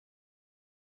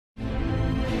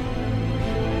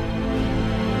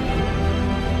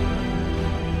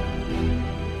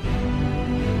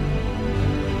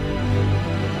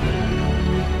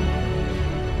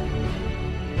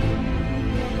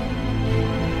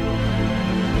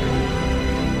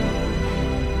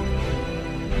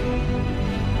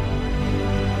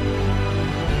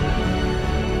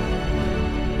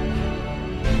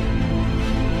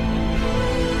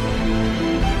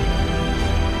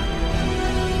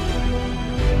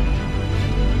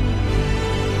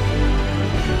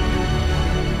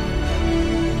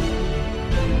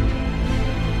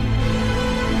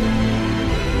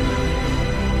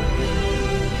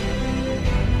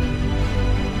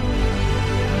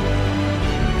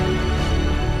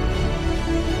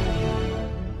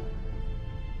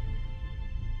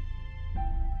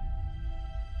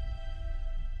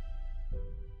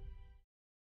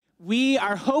we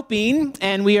are hoping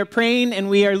and we are praying and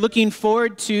we are looking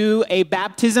forward to a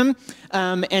baptism.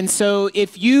 And so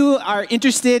if you are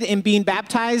interested in being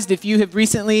baptized, if you have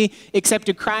recently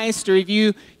accepted Christ, or if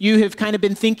you have kind of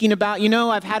been thinking about,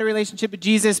 I've had a relationship with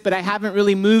Jesus, but I haven't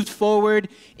really moved forward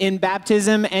in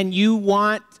baptism, and you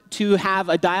want to have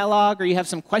a dialogue or you have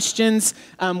some questions,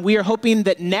 we are hoping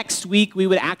that next week we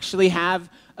would actually have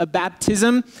a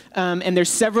baptism, and there's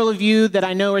several of you that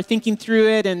I know are thinking through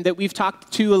it and that we've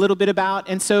talked to a little bit about.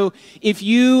 And so if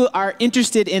you are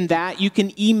interested in that, you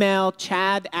can email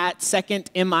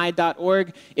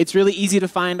chad@secondmi.org. It's really easy to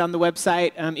find on the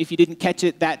website if you didn't catch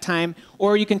it that time.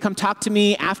 Or you can come talk to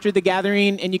me after the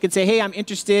gathering and you can say, hey, I'm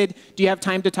interested. Do you have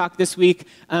time to talk this week?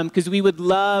 Because we would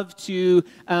love to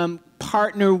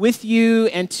partner with you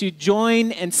and to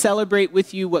join and celebrate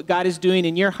with you what God is doing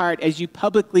in your heart as you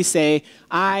publicly say,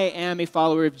 I am a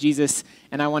follower of Jesus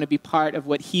and I want to be part of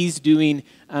what he's doing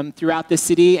throughout the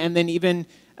city and then even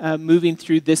moving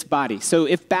through this body. So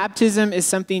if baptism is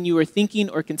something you are thinking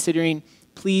or considering,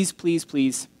 please, please,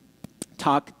 please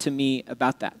talk to me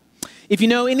about that. If you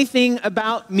know anything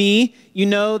about me, you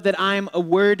know that I'm a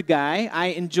word guy. I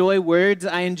enjoy words.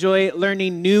 I enjoy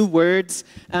learning new words.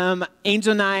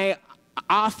 Angel and I,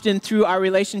 often through our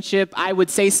relationship, I would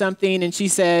say something and she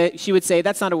would say,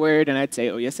 that's not a word. And I'd say,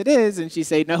 oh, yes, it is. And she'd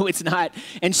say, no, it's not.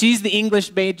 And she's the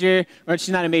English major, or she's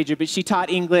not a major, but she taught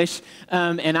English,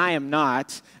 and I am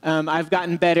not. I've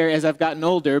gotten better as I've gotten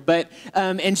older.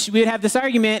 And we would have this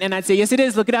argument, and I'd say, yes, it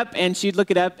is, look it up. And she'd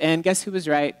look it up, and guess who was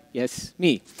right? Yes,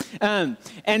 me.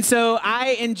 And so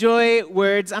I enjoy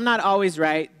words. I'm not always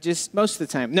right, just most of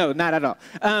the time. No, not at all.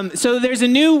 So there's a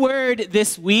new word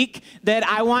this week that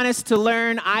I want us to learn.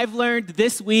 I've learned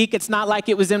this week. It's not like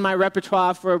it was in my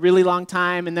repertoire for a really long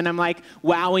time, and then I'm like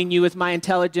wowing you with my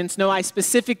intelligence. No, I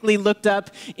specifically looked up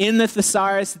in the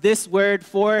thesaurus this word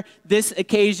for this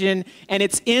occasion, and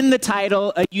it's in the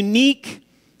title, a unique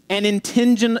and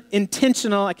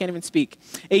intentional, I can't even speak,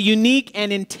 a unique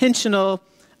and intentional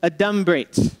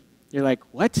adumbrate. You're like,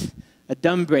 what?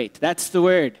 Adumbrate, that's the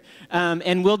word.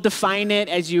 And we'll define it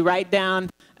as you write down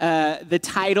the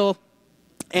title.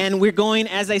 And we're going,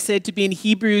 as I said, to be in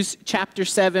Hebrews chapter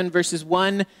 7, verses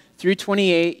 1 through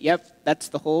 28. Yep, that's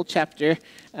the whole chapter.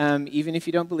 Even if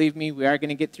you don't believe me, we are going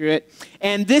to get through it.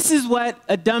 And this is what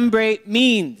adumbrate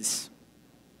means.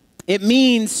 It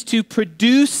means to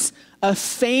produce a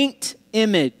faint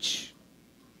image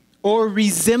or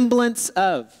resemblance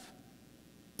of,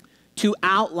 to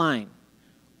outline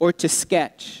or to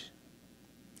sketch,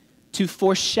 to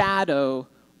foreshadow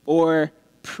or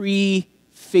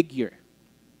prefigure.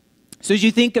 So as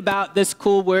you think about this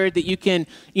cool word that you can,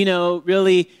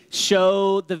 really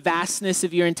show the vastness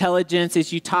of your intelligence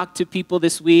as you talk to people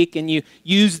this week and you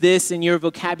use this in your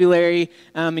vocabulary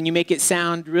and you make it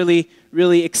sound really,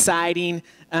 really exciting,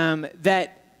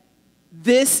 that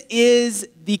this is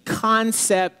the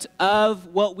concept of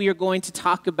what we are going to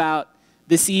talk about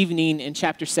this evening in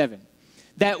chapter 7.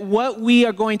 That what we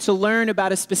are going to learn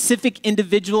about a specific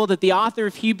individual that the author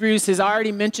of Hebrews has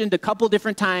already mentioned a couple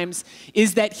different times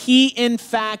is that he, in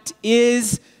fact,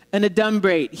 is an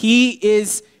adumbrate. He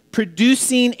is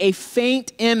producing a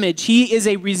faint image. He is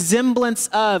a resemblance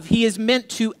of. He is meant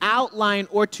to outline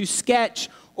or to sketch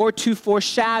or to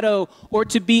foreshadow or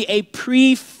to be a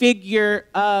prefigure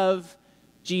of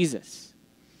Jesus.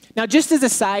 Now, just as a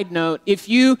side note, if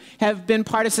you have been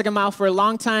part of Second Mile for a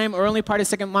long time or only part of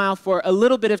Second Mile for a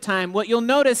little bit of time, what you'll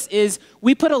notice is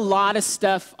we put a lot of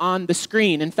stuff on the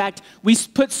screen. In fact, we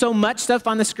put so much stuff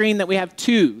on the screen that we have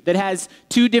two that has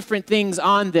two different things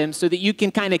on them so that you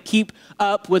can kind of keep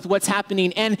up with what's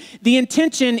happening. And the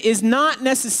intention is not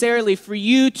necessarily for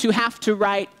you to have to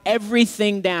write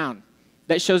everything down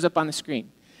that shows up on the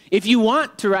screen. If you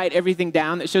want to write everything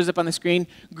down that shows up on the screen,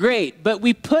 great. But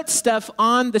we put stuff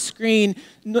on the screen,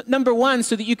 number one,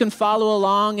 so that you can follow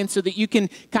along and so that you can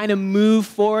kind of move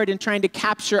forward and trying to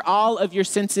capture all of your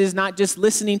senses, not just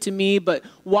listening to me, but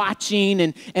watching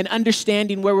and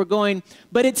understanding where we're going.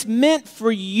 But it's meant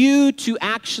for you to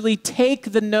actually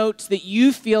take the notes that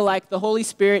you feel like the Holy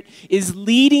Spirit is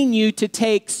leading you to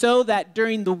take so that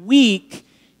during the week,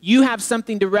 you have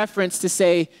something to reference to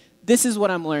say, this is what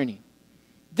I'm learning.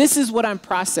 This is what I'm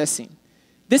processing.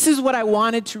 This is what I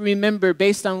wanted to remember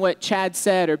based on what Chad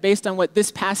said or based on what this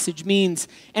passage means.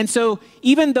 And so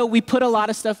even though we put a lot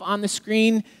of stuff on the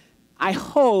screen, I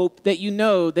hope that you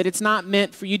know that it's not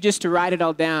meant for you just to write it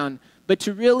all down, but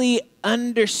to really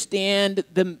understand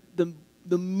the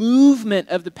movement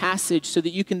of the passage so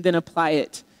that you can then apply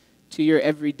it to your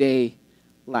everyday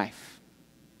life.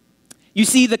 You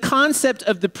see, the concept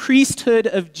of the priesthood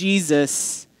of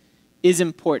Jesus is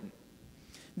important.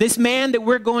 This man that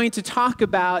we're going to talk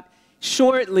about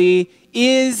shortly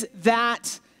is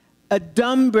that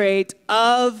adumbrate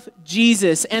of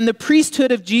Jesus. And the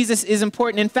priesthood of Jesus is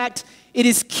important. In fact, it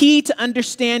is key to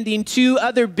understanding two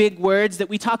other big words that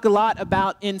we talk a lot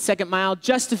about in Second Mile: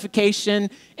 justification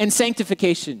and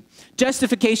sanctification.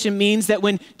 Justification means that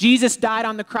when Jesus died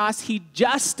on the cross, he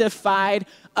justified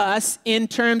us in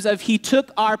terms of he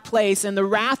took our place, and the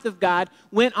wrath of God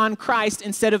went on Christ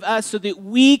instead of us so that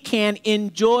we can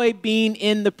enjoy being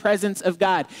in the presence of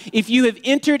God. If you have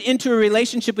entered into a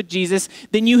relationship with Jesus,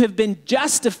 then you have been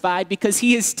justified because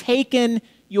he has taken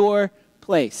your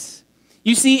place.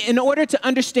 You see, in order to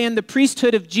understand the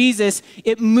priesthood of Jesus,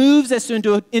 it moves us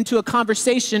into a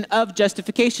conversation of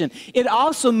justification. It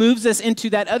also moves us into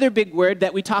that other big word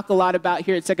that we talk a lot about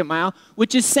here at Second Mile,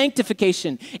 which is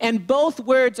sanctification. And both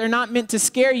words are not meant to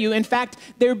scare you. In fact,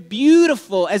 they're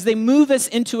beautiful as they move us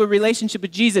into a relationship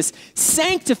with Jesus.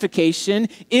 Sanctification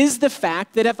is the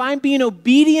fact that if I'm being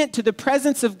obedient to the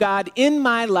presence of God in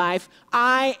my life,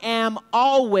 I am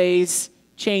always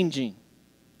changing.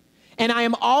 And I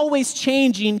am always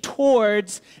changing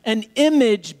towards an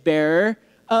image bearer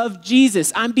of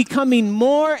Jesus. I'm becoming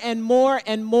more and more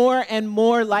and more and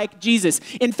more like Jesus.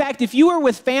 In fact, if you were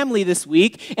with family this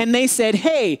week and they said,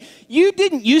 hey, you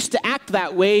didn't used to act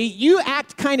that way, you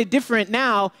act kind of different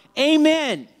now,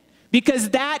 amen.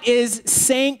 Because that is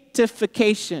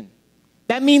sanctification.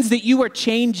 That means that you are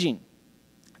changing.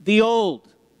 The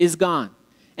old is gone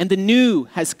and the new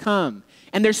has come.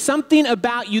 And there's something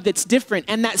about you that's different.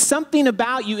 And that something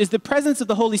about you is the presence of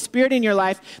the Holy Spirit in your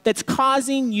life that's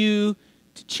causing you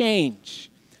to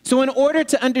change. So in order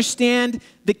to understand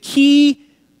the key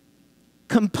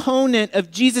component of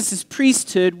Jesus'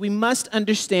 priesthood, we must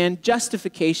understand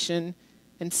justification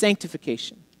and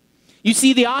sanctification. You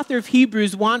see, the author of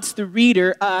Hebrews wants the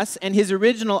reader, us, and his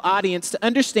original audience to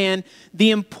understand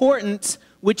the importance,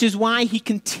 which is why he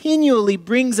continually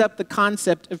brings up the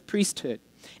concept of priesthood.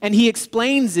 And he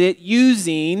explains it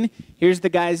using, here's the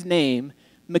guy's name,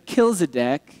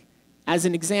 Melchizedek, as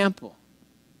an example.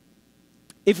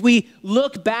 If we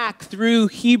look back through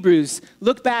Hebrews,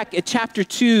 look back at chapter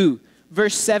 2,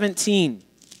 verse 17.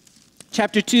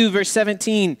 Chapter 2, verse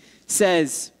 17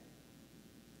 says,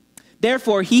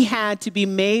 therefore, he had to be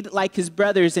made like his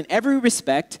brothers in every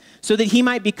respect, so that he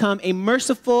might become a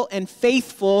merciful and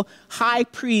faithful high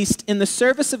priest in the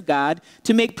service of God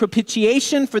to make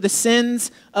propitiation for the sins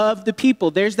of the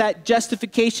people. There's that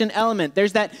justification element.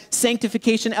 There's that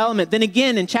sanctification element. Then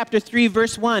again, in chapter 3,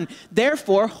 verse 1,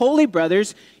 therefore, holy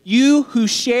brothers, you who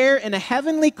share in a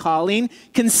heavenly calling,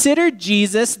 consider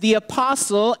Jesus the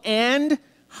apostle and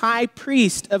high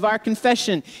priest of our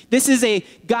confession. This is a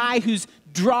guy who's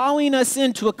drawing us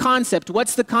into a concept.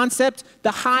 What's the concept?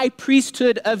 The high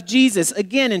priesthood of Jesus.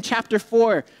 Again, in chapter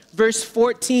 4, verse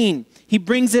 14, he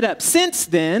brings it up. Since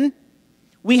then,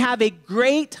 we have a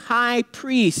great high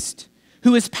priest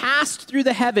who has passed through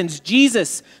the heavens,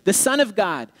 Jesus, the Son of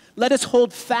God. Let us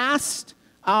hold fast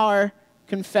our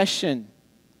confession.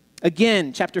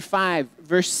 Again, chapter 5,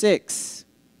 verse 6.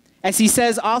 As he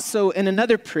says also in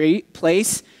another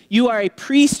place, you are a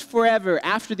priest forever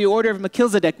after the order of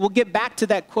Melchizedek. We'll get back to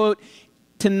that quote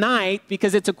tonight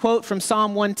because it's a quote from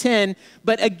Psalm 110.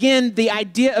 But again, the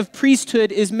idea of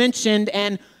priesthood is mentioned,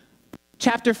 and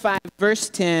chapter 5, verse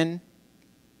 10,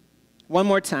 one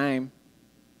more time,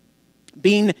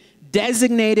 being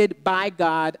designated by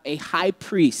God a high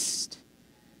priest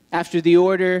after the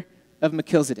order of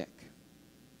Melchizedek.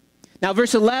 Now,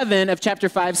 verse 11 of chapter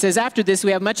 5 says, after this,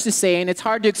 we have much to say, and it's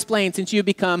hard to explain since you have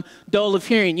become dull of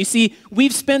hearing. You see,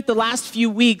 we've spent the last few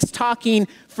weeks talking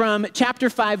from chapter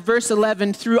 5, verse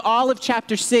 11, through all of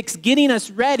chapter 6, getting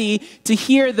us ready to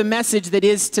hear the message that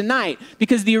is tonight.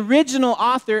 Because the original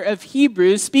author of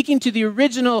Hebrews, speaking to the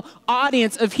original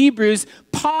audience of Hebrews,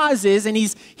 pauses, and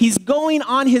he's going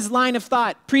on his line of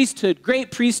thought. Priesthood,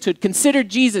 great priesthood, consider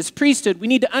Jesus, priesthood. We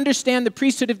need to understand the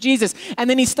priesthood of Jesus. And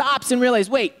then he stops and realizes,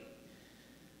 wait,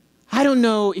 I don't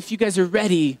know if you guys are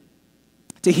ready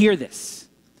to hear this.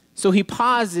 So he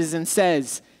pauses and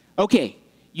says, okay,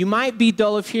 you might be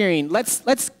dull of hearing.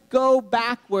 Let's go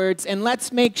backwards and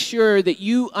let's make sure that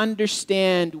you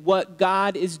understand what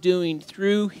God is doing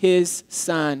through his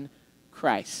Son,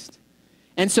 Christ.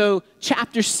 And so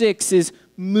chapter 6 is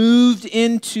moved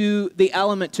into the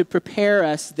element to prepare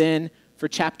us then for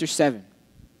chapter 7.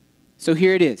 So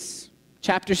here it is,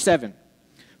 chapter 7.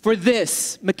 For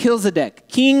this, Melchizedek,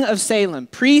 king of Salem,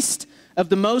 priest of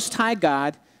the Most High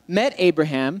God, met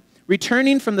Abraham,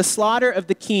 returning from the slaughter of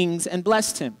the kings, and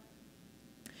blessed him.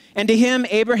 And to him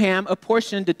Abraham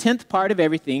apportioned a tenth part of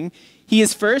everything. He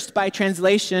is first, by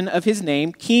translation of his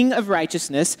name, King of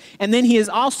Righteousness, and then he is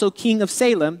also King of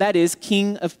Salem, that is,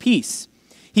 King of Peace.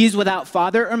 He is without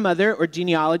father or mother or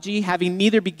genealogy, having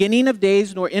neither beginning of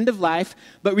days nor end of life,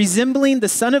 but resembling the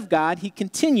Son of God, he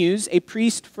continues a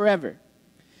priest forever.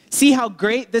 See how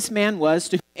great this man was,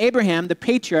 to whom Abraham, the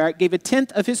patriarch, gave a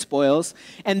tenth of his spoils,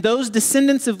 and those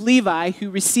descendants of Levi who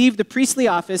received the priestly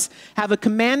office have a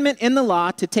commandment in the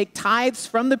law to take tithes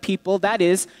from the people, that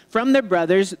is, from their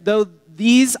brothers, though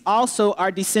these also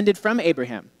are descended from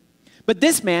Abraham. But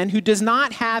this man, who does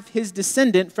not have his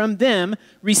descendant from them,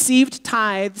 received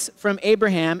tithes from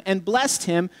Abraham and blessed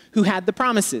him who had the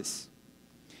promises.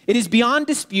 It is beyond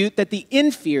dispute that the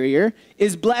inferior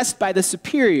is blessed by the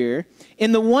superior.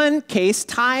 In the one case,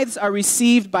 tithes are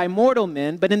received by mortal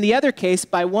men, but in the other case,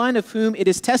 by one of whom it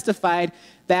is testified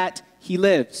that he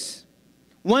lives.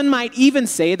 One might even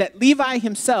say that Levi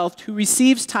himself, who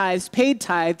receives tithes, paid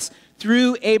tithes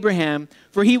through Abraham,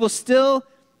 for he was still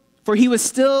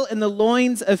in the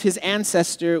loins of his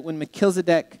ancestor when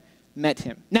Melchizedek met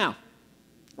him. Now,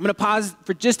 I'm going to pause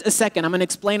for just a second. I'm going to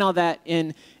explain all that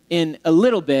in a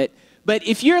little bit. But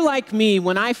if you're like me,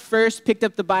 when I first picked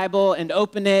up the Bible and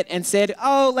opened it and said,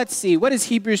 oh, let's see, what does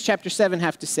Hebrews chapter 7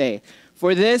 have to say?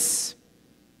 For this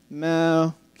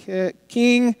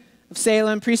King of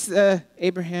Salem, priest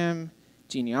Abraham,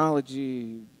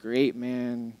 genealogy, great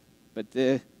man, but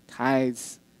the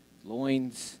tithes,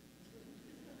 loins.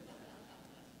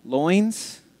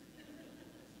 Loins?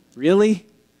 Really?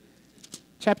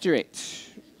 Chapter 8.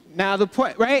 Now the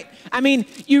point, right? I mean,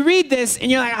 you read this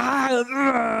and you're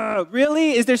like,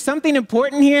 really? Is there something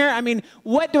important here? I mean,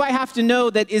 what do I have to know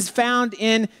that is found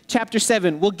in chapter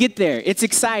 7? We'll get there. It's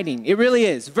exciting. It really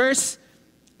is. Verse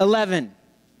 11.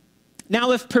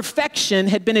 Now, if perfection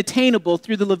had been attainable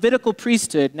through the Levitical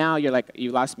priesthood, now you're like,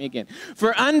 you lost me again.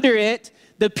 For under it,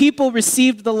 the people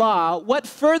received the law. What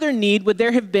further need would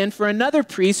there have been for another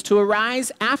priest to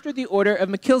arise after the order of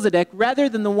Melchizedek rather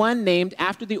than the one named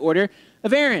after the order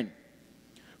of Aaron?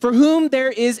 For whom there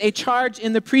is a charge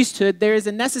in the priesthood, there is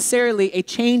necessarily a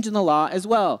change in the law as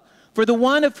well. For the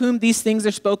one of whom these things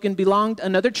are spoken belonged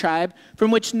another tribe, from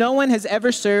which no one has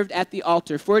ever served at the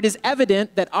altar. For it is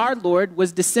evident that our Lord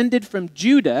was descended from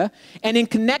Judah, and in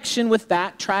connection with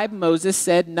that tribe Moses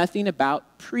said nothing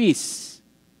about priests.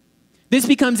 This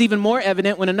becomes even more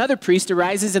evident when another priest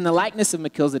arises in the likeness of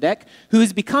Melchizedek, who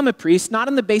has become a priest not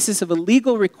on the basis of a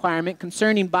legal requirement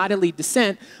concerning bodily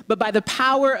descent, but by the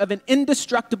power of an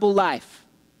indestructible life.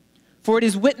 For it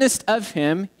is witnessed of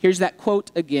him, here's that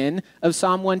quote again of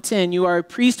Psalm 110, you are a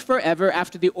priest forever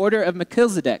after the order of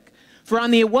Melchizedek. For on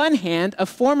the one hand, a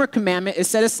former commandment is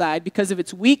set aside because of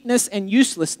its weakness and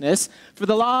uselessness, for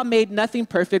the law made nothing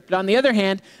perfect. But on the other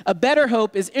hand, a better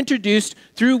hope is introduced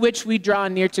through which we draw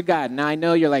near to God. Now I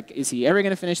know you're like, is he ever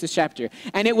going to finish this chapter?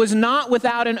 And it was not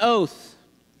without an oath.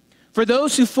 For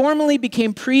those who formerly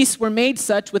became priests were made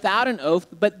such without an oath,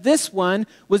 but this one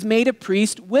was made a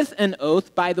priest with an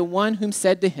oath by the one whom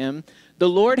said to him, the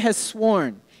Lord has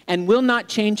sworn and will not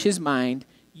change his mind.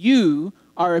 You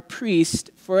are a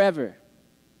priest forever.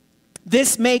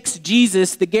 This makes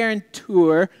Jesus the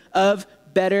guarantor of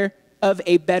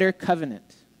a better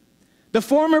covenant. The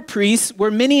former priests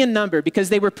were many in number because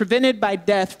they were prevented by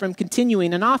death from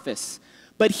continuing in office.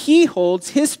 But he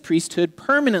holds his priesthood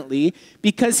permanently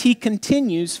because he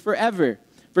continues forever.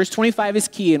 Verse 25 is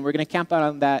key, and we're going to camp out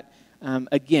on that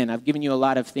again. I've given you a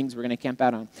lot of things we're going to camp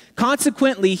out on.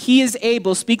 Consequently, he is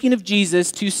able, speaking of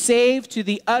Jesus, to save to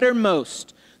the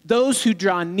uttermost those who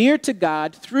draw near to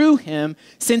God through him,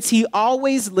 since he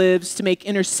always lives to make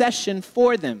intercession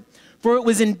for them. For it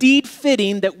was indeed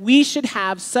fitting that we should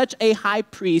have such a high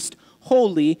priest,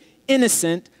 holy,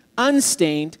 innocent,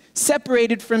 unstained,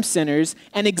 separated from sinners,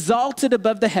 and exalted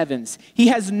above the heavens. He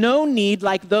has no need,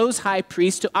 like those high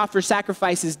priests, to offer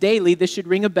sacrifices daily. This should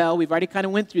ring a bell. We've already kind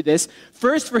of went through this.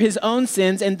 First for his own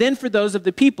sins, and then for those of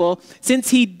the people, since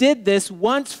he did this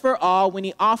once for all when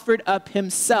he offered up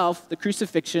himself, the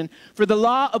crucifixion. For the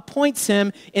law appoints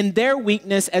him in their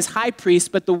weakness as high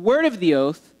priest, but the word of the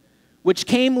oath, which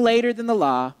came later than the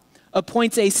law,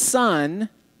 appoints a son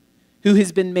who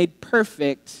has been made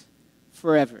perfect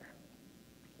forever.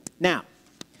 Now,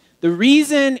 the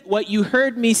reason what you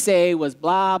heard me say was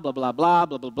blah, blah, blah, blah,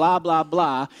 blah, blah, blah, blah,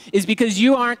 blah, is because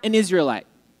you aren't an Israelite.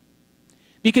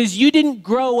 Because you didn't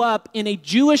grow up in a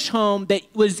Jewish home that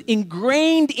was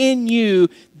ingrained in you,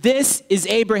 this is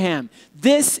Abraham.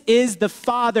 This is the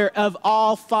father of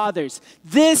all fathers.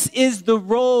 This is the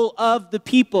role of the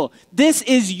people. This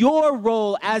is your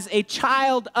role as a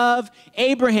child of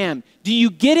Abraham. Do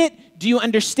you get it? Do you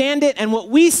understand it? And what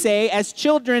we say as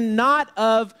children not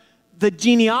of the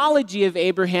genealogy of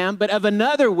Abraham, but of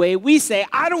another way, we say,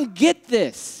 I don't get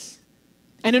this.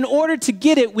 And in order to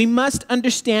get it, we must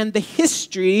understand the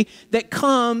history that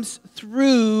comes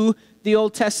through the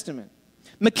Old Testament.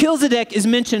 Melchizedek is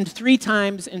mentioned 3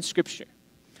 times in Scripture.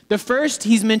 The first,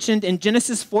 he's mentioned in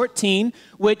Genesis 14,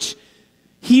 which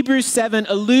Hebrews 7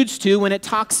 alludes to when it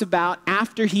talks about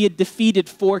after he had defeated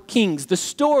 4 kings. The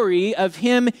story of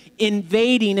him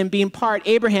invading and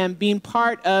Abraham being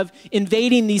part of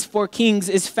invading these 4 kings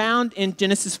is found in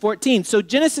Genesis 14. So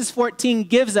Genesis 14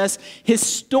 gives us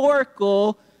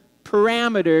historical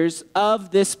parameters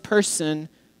of this person,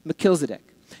 Melchizedek.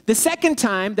 The second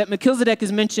time that Melchizedek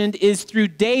is mentioned is through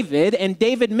David, and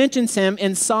David mentions him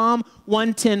in Psalm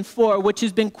 110:4, which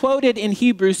has been quoted in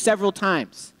Hebrews several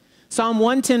times. Psalm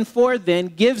 110:4 then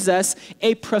gives us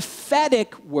a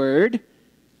prophetic word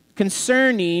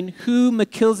concerning who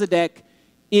Melchizedek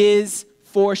is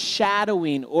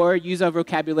foreshadowing, or use our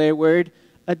vocabulary word,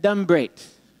 adumbrate.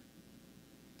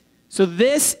 So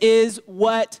this is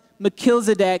what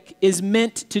Melchizedek is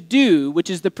meant to do, which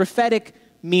is the prophetic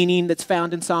meaning that's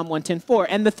found in Psalm 110:4.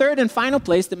 And the third and final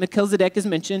place that Melchizedek is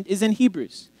mentioned is in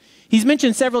Hebrews. He's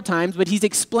mentioned several times, but he's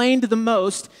explained the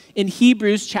most in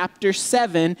Hebrews chapter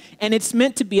 7, and it's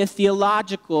meant to be a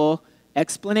theological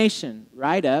explanation,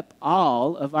 right up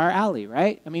all of our alley,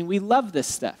 right? I mean, we love this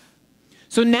stuff.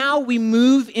 So now we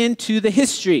move into the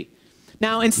history.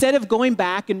 Now, instead of going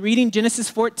back and reading Genesis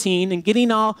 14 and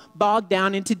getting all bogged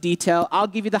down into detail, I'll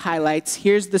give you the highlights.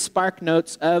 Here's the spark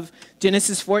notes of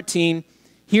Genesis 14.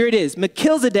 Here it is.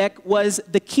 Melchizedek was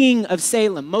the king of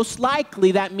Salem. Most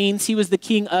likely that means he was the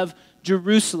king of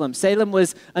Jerusalem. Salem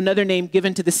was another name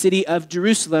given to the city of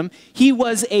Jerusalem. He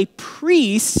was a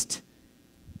priest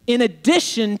in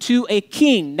addition to a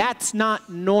king. That's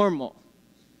not normal.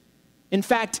 In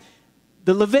fact,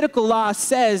 the Levitical law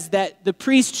says that the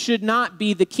priest should not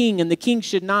be the king and the king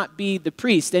should not be the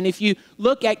priest. And if you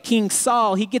look at King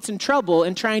Saul, he gets in trouble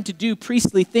in trying to do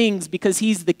priestly things because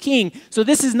he's the king. So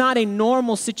this is not a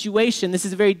normal situation. This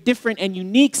is a very different and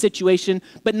unique situation.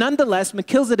 But nonetheless,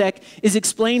 Melchizedek is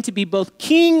explained to be both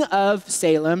king of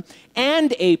Salem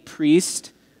and a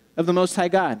priest of the Most High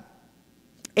God.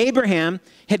 Abraham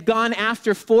had gone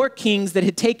after 4 kings that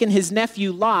had taken his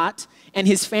nephew Lot and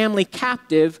his family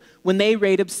captive when they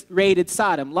raided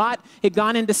Sodom. Lot had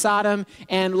gone into Sodom,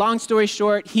 and long story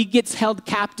short, he gets held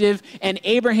captive, and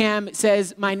Abraham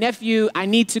says, my nephew, I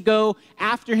need to go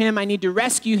after him. I need to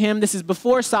rescue him. This is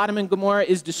before Sodom and Gomorrah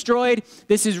is destroyed.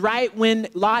 This is right when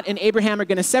Lot and Abraham are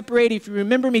going to separate. If you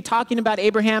remember me talking about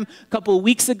Abraham a couple of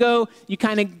weeks ago, you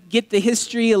kind of get the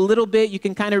history a little bit. You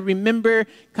can kind of remember,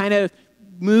 kind of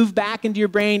move back into your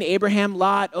brain, Abraham,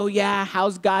 Lot, oh yeah,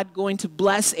 how's God going to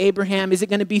bless Abraham? Is it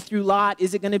going to be through Lot?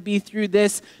 Is it going to be through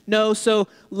this? No, so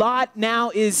Lot now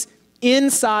is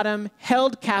in Sodom,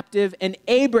 held captive, and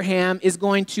Abraham is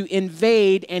going to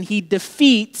invade, and he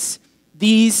defeats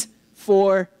these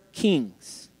 4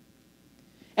 kings.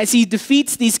 As he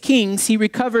defeats these kings, he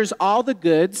recovers all the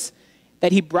goods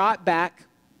that he brought back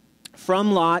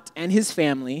from Lot and his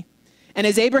family. And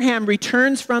as Abraham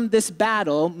returns from this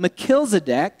battle,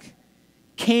 Melchizedek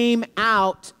came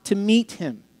out to meet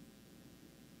him.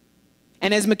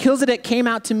 And as Melchizedek came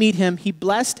out to meet him, he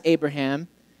blessed Abraham,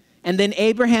 and then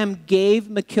Abraham gave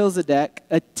Melchizedek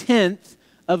 1/10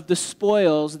 of the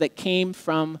spoils that came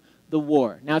from the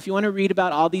war. Now, if you want to read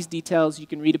about all these details, you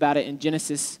can read about it in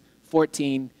Genesis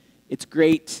 14. It's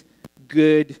great,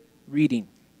 good reading.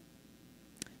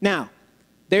 Now,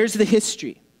 there's the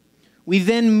history. We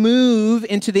then move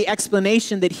into the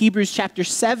explanation that Hebrews chapter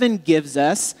 7 gives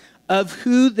us of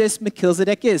who this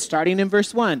Melchizedek is, starting in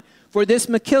verse 1. For this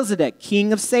Melchizedek,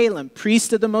 king of Salem,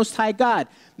 priest of the Most High God,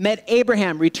 met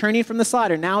Abraham returning from the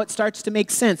slaughter. Now it starts to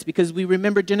make sense because we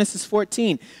remember Genesis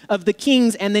 14 of the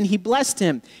kings, and then he blessed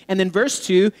him. And then verse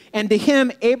 2, and to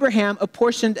him Abraham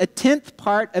apportioned 1/10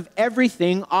 part of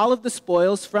everything, all of the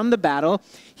spoils from the battle.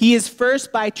 He is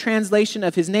first by translation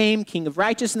of his name, king of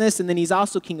righteousness, and then he's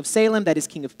also king of Salem, that is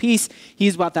king of peace. He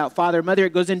is without father or mother.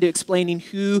 It goes into explaining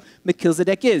who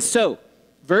Melchizedek is. So,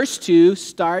 verse 2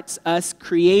 starts us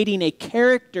creating a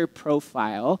character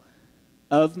profile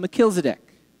of Melchizedek.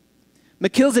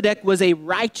 Melchizedek was a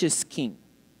righteous king.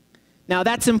 Now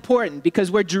that's important because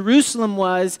where Jerusalem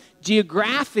was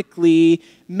geographically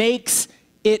makes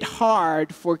it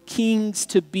hard for kings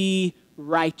to be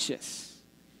righteous.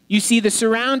 You see, the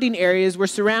surrounding areas were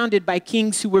surrounded by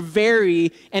kings who were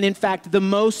very, and in fact, the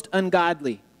most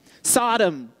ungodly.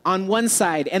 Sodom on one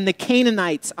side and the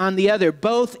Canaanites on the other,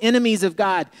 both enemies of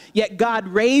God. Yet God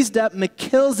raised up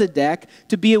Melchizedek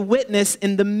to be a witness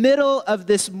in the middle of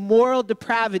this moral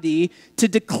depravity to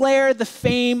declare the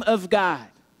fame of God.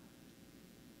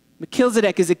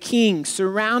 Melchizedek is a king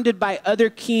surrounded by other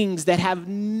kings that have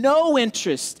no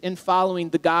interest in following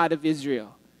the God of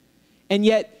Israel. And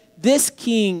yet, this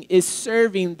king is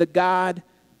serving the God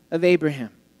of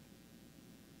Abraham.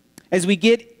 As we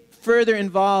get further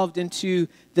involved into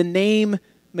the name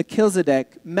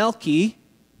Melchizedek, Melchi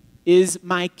is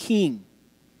my king.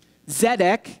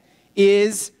 Zedek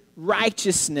is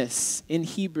righteousness in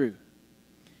Hebrew.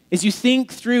 As you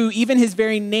think through, even his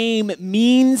very name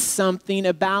means something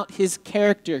about his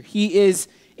character. He is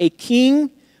a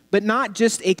king, but not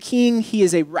just a king, he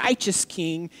is a righteous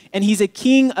king, and he's a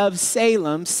king of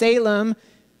Salem. Salem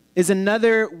is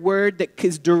another word that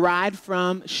is derived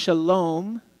from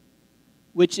shalom,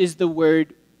 which is the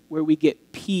word where we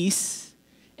get peace.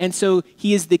 And so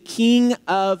he is the king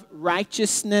of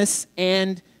righteousness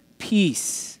and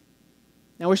peace.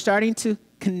 Now we're starting to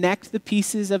connect the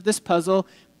pieces of this puzzle.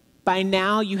 By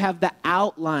now, you have the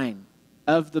outline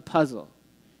of the puzzle.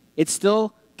 It's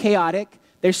still chaotic.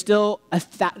 There's still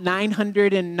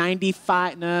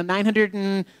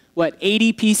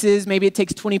 980 pieces. Maybe it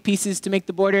takes 20 pieces to make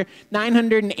the border.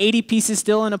 980 pieces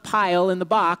still in a pile in the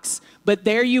box. But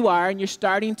there you are, and you're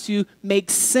starting to make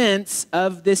sense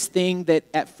of this thing that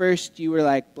at first you were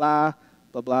like, blah,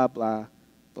 blah, blah, blah,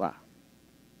 blah.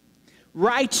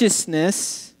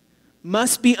 Righteousness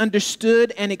must be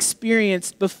understood and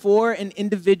experienced before an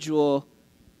individual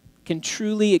can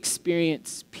truly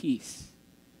experience peace.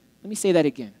 Let me say that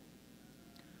again.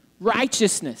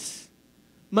 Righteousness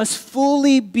must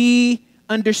fully be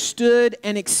understood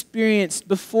and experienced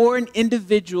before an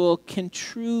individual can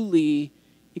truly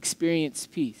experience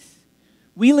peace.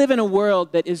 We live in a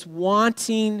world that is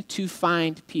wanting to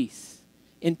find peace,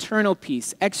 internal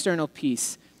peace, external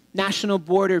peace, national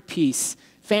border peace,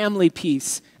 family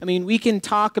peace. I mean, we can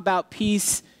talk about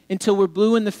peace until we're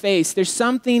blue in the face. There's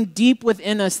something deep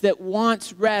within us that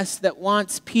wants rest, that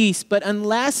wants peace. But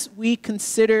unless we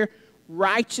consider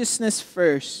righteousness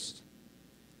first,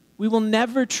 we will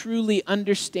never truly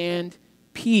understand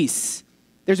peace.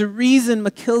 There's a reason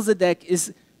Melchizedek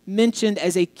is mentioned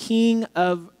as a king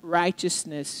of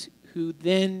righteousness, who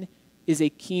then is a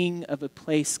king of a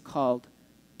place called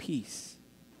peace.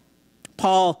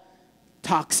 Paul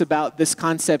talks about this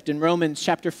concept in Romans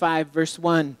chapter 5, verse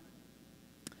 1.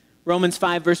 Romans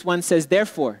 5, verse 1 says,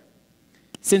 "Therefore,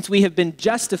 since we have been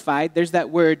justified," there's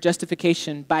that word,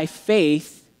 justification, "by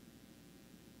faith,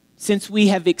 since we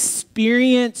have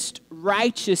experienced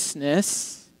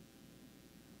righteousness,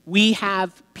 we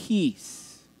have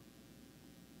peace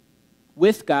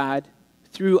with God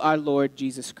through our Lord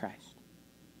Jesus Christ."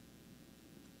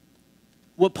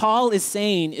 What Paul is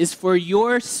saying is, for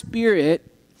your spirit,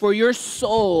 for your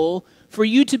soul, for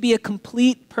you to be a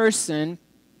complete person,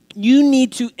 you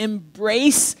need to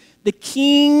embrace the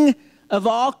King of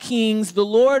all kings, the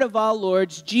Lord of all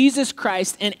lords, Jesus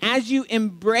Christ. And as you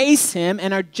embrace him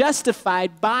and are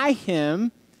justified by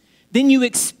him, then you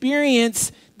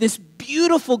experience this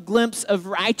beautiful glimpse of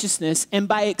righteousness. And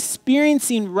by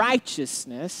experiencing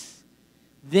righteousness,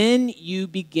 then you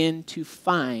begin to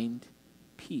find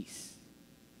peace.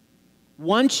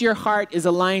 Once your heart is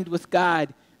aligned with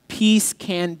God, peace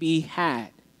can be had.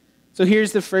 So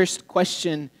here's the first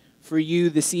question for you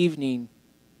this evening.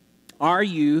 Are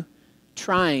you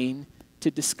trying to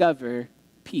discover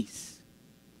peace?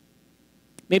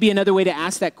 Maybe another way to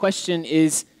ask that question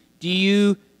is, do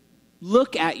you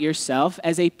look at yourself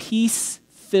as a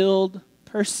peace-filled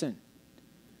person?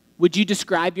 Would you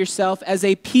describe yourself as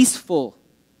a peaceful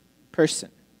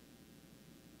person?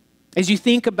 As you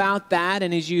think about that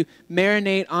and as you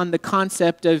marinate on the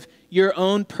concept of your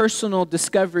own personal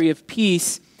discovery of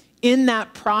peace, in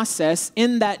that process,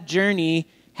 in that journey,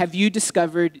 have you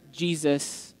discovered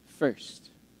Jesus first?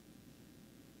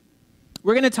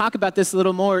 We're going to talk about this a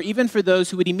little more, even for those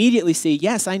who would immediately say,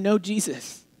 yes, I know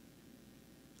Jesus.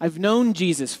 I've known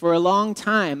Jesus for a long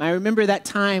time. I remember that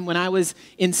time when I was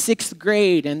in 6th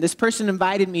grade and this person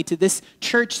invited me to this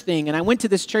church thing, and I went to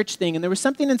this church thing, and there was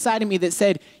something inside of me that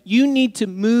said, you need to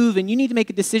move and you need to make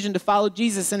a decision to follow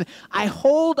Jesus. And I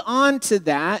hold on to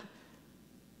that,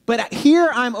 but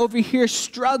here I'm over here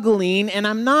struggling, and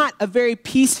I'm not a very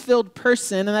peace-filled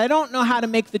person, and I don't know how to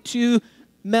make the two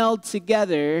meld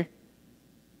together.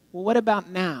 Well, what about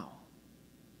now?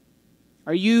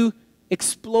 Are you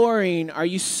exploring? Are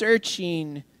you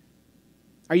searching?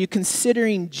 Are you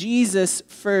considering Jesus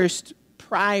first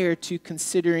prior to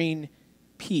considering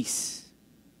peace?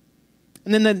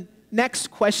 And then the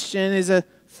next question is a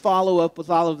follow-up with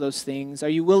all of those things. Are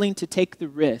you willing to take the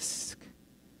risk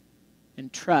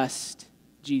and trust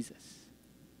Jesus?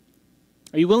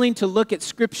 Are you willing to look at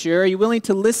Scripture? Are you willing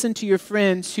to listen to your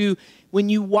friends who when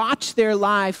you watch their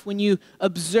life, when you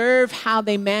observe how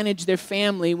they manage their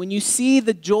family, when you see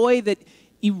the joy that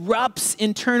erupts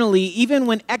internally, even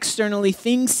when externally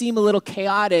things seem a little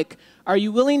chaotic, are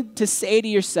you willing to say to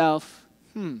yourself,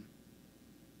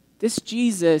 this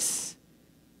Jesus,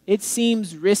 it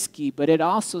seems risky, but it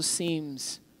also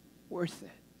seems worth it?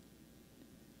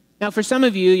 Now, for some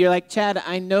of you, you're like, Chad,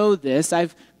 I know this.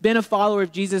 I've been a follower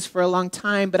of Jesus for a long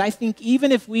time, but I think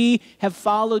even if we have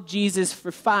followed Jesus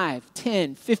for 5,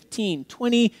 10, 15,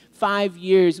 25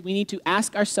 years, we need to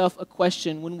ask ourselves a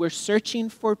question. When we're searching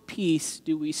for peace,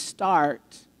 do we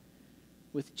start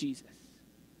with Jesus?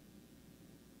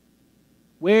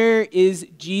 Where is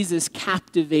Jesus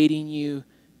captivating you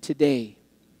today?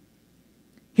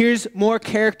 Here's more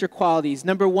character qualities.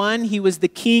 Number 1, he was the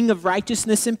king of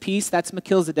righteousness and peace. That's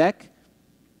Melchizedek.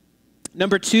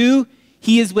 Number 2,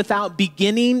 he is without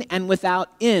beginning and without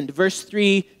end. Verse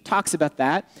 3 talks about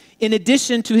that. In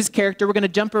addition to his character, we're going to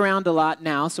jump around a lot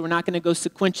now, so we're not going to go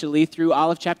sequentially through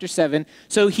all of chapter 7.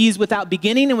 So he's without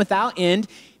beginning and without end.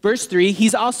 Verse 3,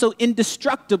 he's also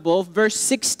indestructible. Verse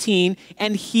 16,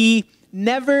 and he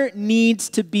never needs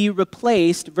to be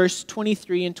replaced, verse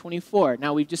 23 and 24.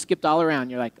 Now, we've just skipped all around.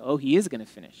 You're like, oh, he is going to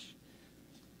finish.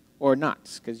 Or not,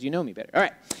 because you know me better. All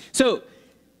right. So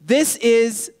this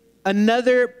is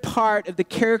another part of the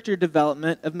character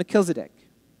development of Melchizedek.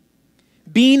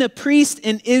 Being a priest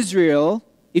in Israel,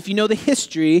 if you know the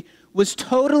history, was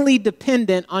totally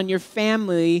dependent on your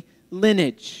family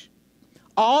lineage.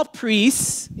 All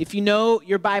priests, if you know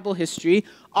your Bible history,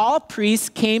 all priests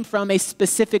came from a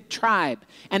specific tribe.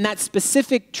 And that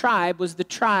specific tribe was the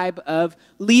tribe of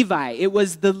Levi. It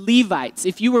was the Levites.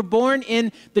 If you were born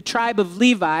in the tribe of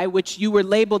Levi, which you were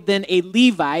labeled then a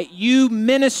Levite, you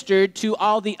ministered to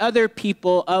all the other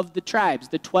people of the tribes,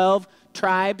 the 12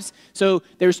 tribes. So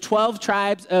there's 12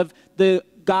 tribes of the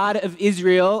God of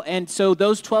Israel, and so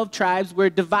those 12 tribes were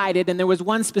divided, and there was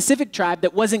one specific tribe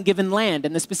that wasn't given land,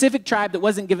 and the specific tribe that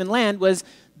wasn't given land was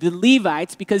the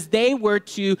Levites, because they were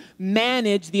to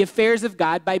manage the affairs of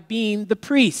God by being the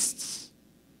priests.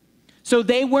 So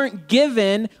they weren't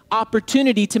given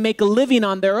opportunity to make a living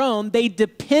on their own. They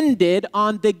depended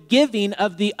on the giving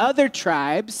of the other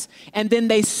tribes, and then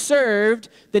they served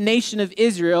the nation of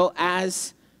Israel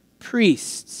as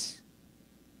priests.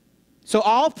 So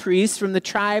all priests from the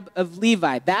tribe of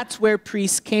Levi, that's where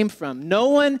priests came from. No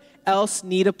one else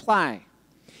need apply.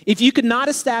 If you could not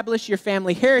establish your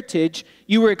family heritage,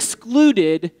 you were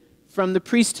excluded from the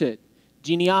priesthood.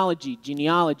 Genealogy,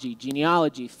 genealogy,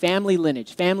 genealogy, family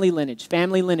lineage, family lineage,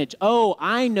 family lineage. Oh,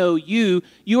 I know you.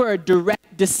 You are a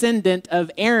direct descendant of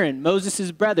Aaron,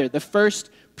 Moses' brother, the first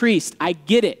priest. I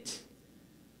get it.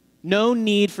 No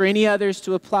need for any others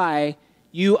to apply.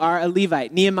 You are a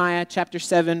Levite. Nehemiah chapter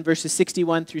 7, verses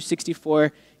 61 through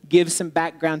 64 gives some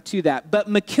background to that. But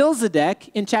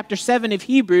Melchizedek in chapter 7 of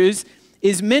Hebrews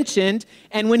is mentioned,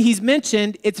 and when he's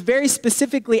mentioned, it's very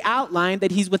specifically outlined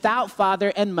that he's without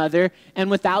father and mother and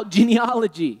without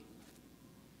genealogy.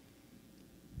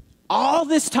 All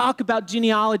this talk about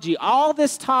genealogy, all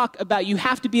this talk about you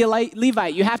have to be a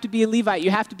Levite, you have to be a Levite,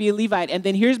 you have to be a Levite, and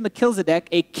then here's Melchizedek,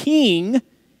 a king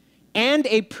and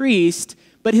a priest,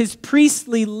 but his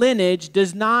priestly lineage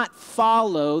does not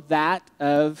follow that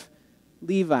of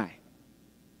Levi.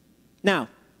 Now,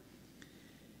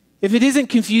 if it isn't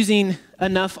confusing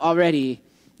enough already,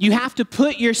 you have to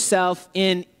put yourself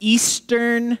in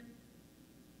Eastern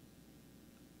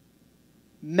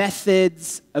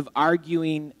methods of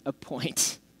arguing a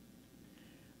point.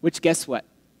 Which, guess what?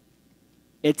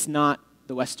 It's not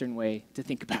the Western way to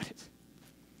think about it.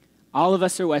 All of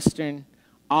us are Western.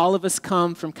 All of us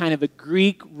come from kind of a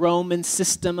Greek-Roman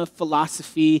system of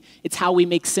philosophy. It's how we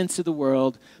make sense of the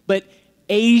world. But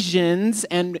Asians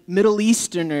and Middle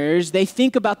Easterners, they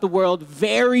think about the world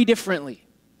very differently.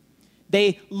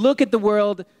 They look at the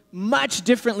world much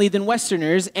differently than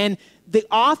Westerners, and the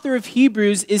author of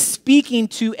Hebrews is speaking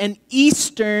to an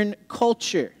Eastern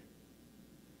culture.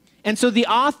 And so the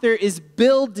author is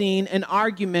building an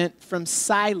argument from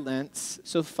silence.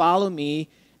 So follow me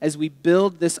as we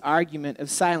build this argument of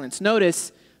silence.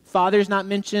 Notice, father's not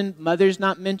mentioned, mother's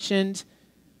not mentioned,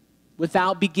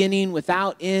 without beginning,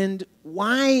 without end.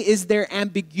 Why is there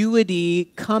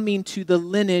ambiguity coming to the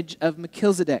lineage of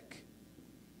Melchizedek?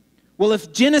 Well,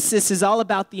 if Genesis is all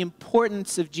about the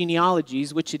importance of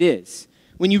genealogies, which it is,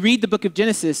 when you read the book of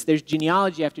Genesis, there's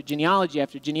genealogy after genealogy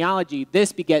after genealogy.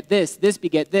 This beget this, this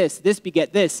beget this, this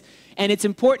beget this. And it's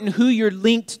important who you're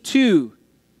linked to.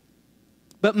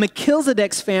 But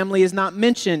Melchizedek's family is not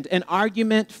mentioned. An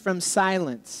argument from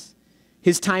silence.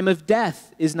 His time of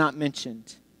death is not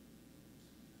mentioned.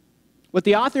 What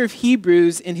the author of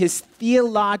Hebrews, in his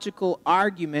theological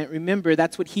argument, remember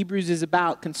that's what Hebrews is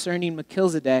about concerning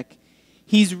Melchizedek,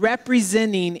 he's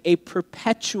representing a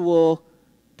perpetual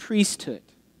priesthood.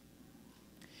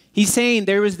 He's saying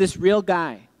there was this real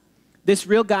guy. This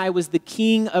real guy was the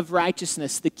king of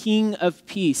righteousness, the king of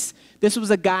peace. This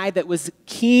was a guy that was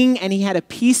king and he had a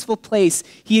peaceful place.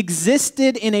 He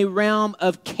existed in a realm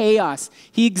of chaos.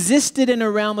 He existed in a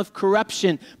realm of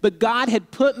corruption. But God had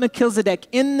put Melchizedek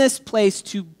in this place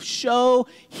to show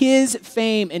his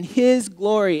fame and his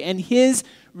glory and his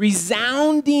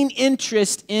resounding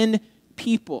interest in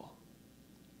people.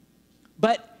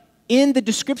 But in the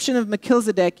description of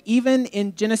Melchizedek, even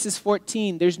in Genesis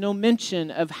 14, there's no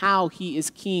mention of how he is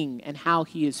king and how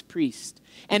he is priest.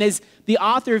 And as the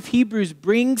author of Hebrews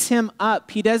brings him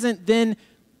up, he doesn't then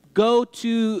go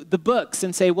to the books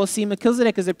and say, well, see,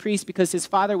 Melchizedek is a priest because his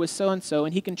father was so-and-so,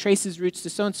 and he can trace his roots to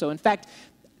so-and-so. In fact,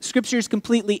 Scripture is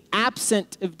completely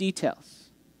absent of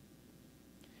details.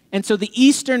 And so the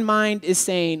Eastern mind is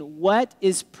saying, what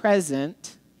is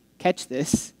present, catch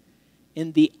this,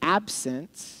 in the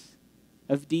absence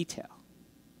of detail?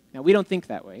 Now, we don't think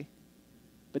that way,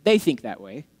 but they think that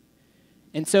way.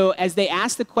 And so as they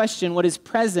ask the question, what is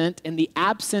present in the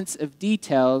absence of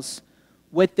details,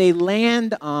 what they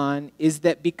land on is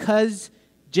that because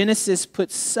Genesis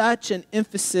puts such an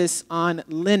emphasis on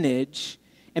lineage,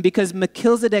 and because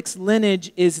Melchizedek's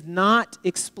lineage is not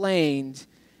explained,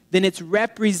 then it's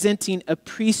representing a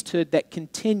priesthood that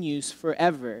continues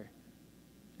forever.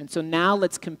 And so now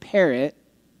let's compare it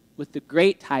with the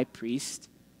great high priest,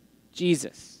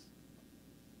 Jesus.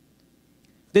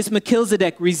 This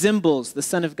Melchizedek resembles the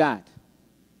Son of God.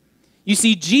 You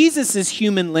see, Jesus'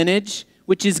 human lineage,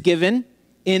 which is given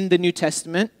in the New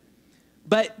Testament,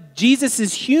 but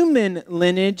Jesus' human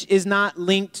lineage is not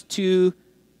linked to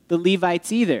the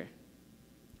Levites either.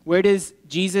 Where does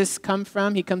Jesus come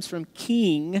from? He comes from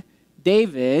King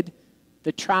David,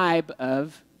 the tribe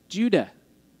of Judah.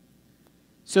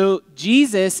 So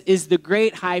Jesus is the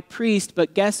great high priest,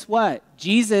 but guess what?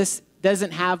 Jesus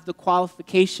doesn't have the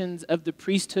qualifications of the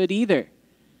priesthood either.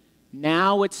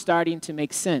 Now it's starting to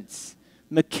make sense.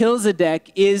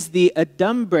 Melchizedek is the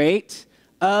adumbrate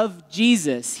of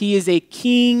Jesus. He is a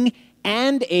king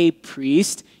and a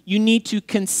priest. You need to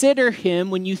consider him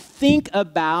when you think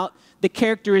about the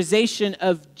characterization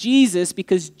of Jesus,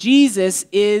 because Jesus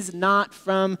is not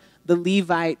from the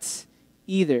Levites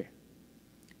either.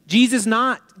 Jesus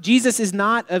is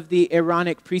not of the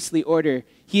Aaronic priestly order.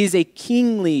 He is a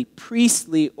kingly,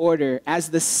 priestly order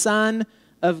as the Son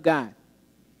of God.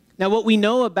 Now, what we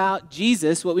know about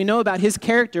Jesus, what we know about his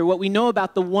character, what we know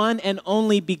about the one and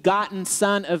only begotten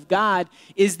Son of God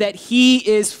is that he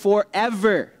is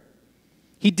forever.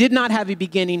 He did not have a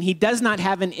beginning. He does not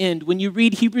have an end. When you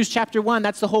read Hebrews chapter 1,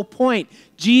 that's the whole point.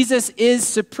 Jesus is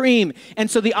supreme. And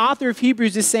so the author of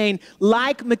Hebrews is saying,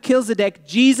 like Melchizedek,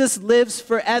 Jesus lives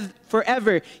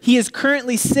forever. He is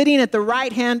currently sitting at the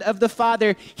right hand of the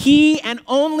Father. He and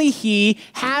only he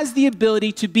has the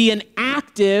ability to be an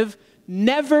active,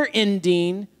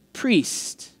 never-ending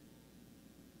priest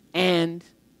and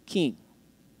king.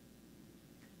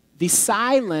 The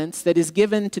silence that is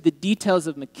given to the details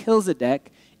of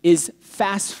Melchizedek is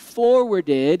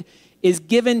fast-forwarded, is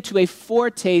given to a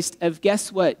foretaste of,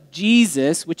 guess what?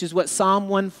 Jesus, which is what Psalm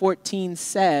 114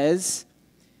 says,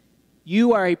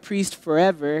 you are a priest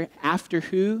forever. After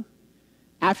who?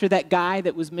 After that guy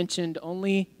that was mentioned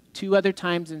only 2 other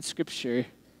times in Scripture,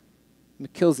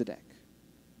 Melchizedek.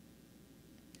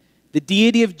 The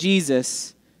deity of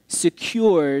Jesus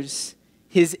secures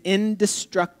his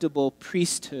indestructible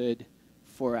priesthood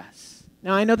for us.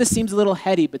 Now, I know this seems a little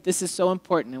heady, but this is so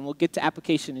important, and we'll get to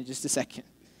application in just a second.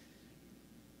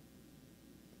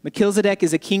 Melchizedek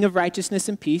is a king of righteousness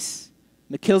and peace.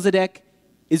 Melchizedek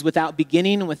is without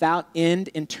beginning and without end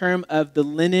in terms of the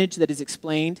lineage that is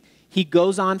explained. He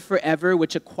goes on forever,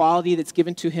 which a quality that's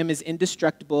given to him is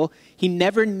indestructible. He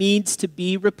never needs to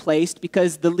be replaced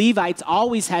because the Levites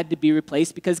always had to be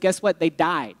replaced because guess what? They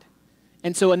died.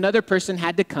 And so another person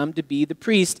had to come to be the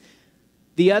priest.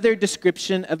 The other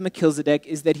description of Melchizedek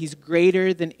is that he's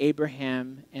greater than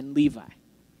Abraham and Levi.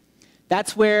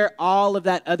 That's where all of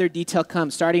that other detail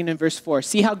comes, starting in verse 4.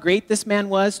 See how great this man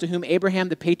was, to whom Abraham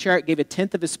the patriarch gave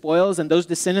 1/10 of his spoils, and those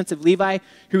descendants of Levi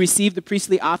who received the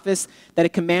priestly office, that a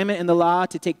commandment in the law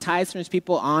to take tithes from his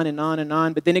people, on and on and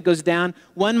on. But then it goes down.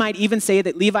 One might even say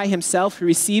that Levi himself, who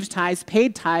receives tithes,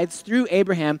 paid tithes through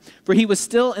Abraham, for he was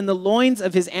still in the loins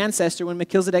of his ancestor when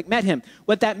Melchizedek met him.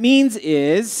 What that means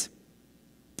is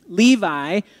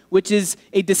Levi, which is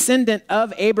a descendant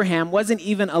of Abraham, wasn't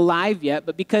even alive yet,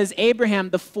 but because Abraham,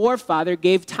 the forefather,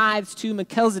 gave tithes to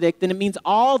Melchizedek, then it means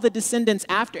all the descendants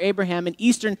after Abraham in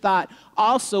Eastern thought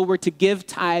also were to give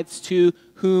tithes to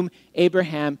whom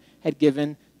Abraham had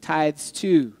given tithes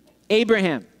to.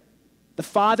 Abraham, the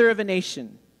father of a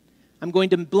nation. I'm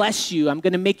going to bless you. I'm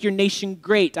going to make your nation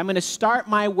great. I'm going to start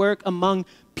my work among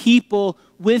people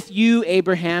with you,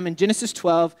 Abraham. In Genesis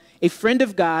 12, a friend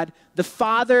of God, the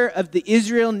father of the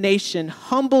Israel nation,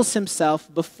 humbles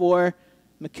himself before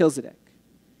Melchizedek.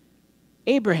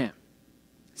 Abraham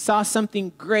saw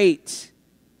something great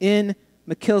in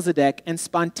Melchizedek and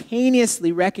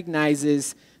spontaneously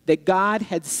recognizes that God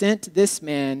had sent this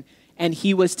man and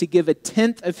he was to give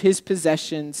 1/10 of his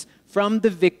possessions from the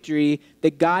victory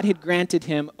that God had granted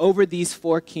him over these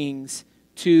 4 kings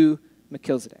to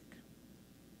Melchizedek.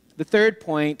 The third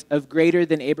point of greater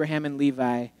than Abraham and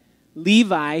Levi,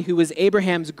 Levi, who was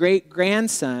Abraham's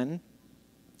great-grandson,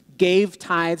 gave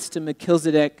tithes to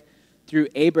Melchizedek through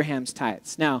Abraham's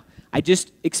tithes. Now, I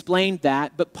just explained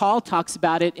that, but Paul talks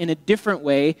about it in a different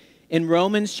way in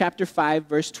Romans chapter 5,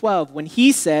 verse 12. When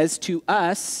he says to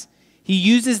us, he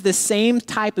uses the same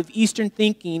type of Eastern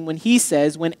thinking when he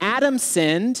says, when Adam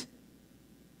sinned,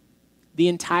 the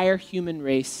entire human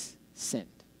race sinned.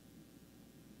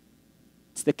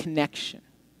 It's the connection.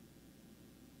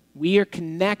 We are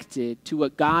connected to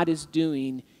what God is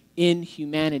doing in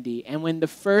humanity. And when the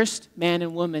first man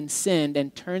and woman sinned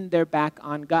and turned their back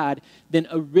on God, then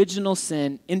original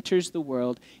sin enters the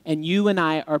world, and you and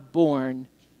I are born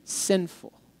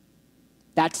sinful.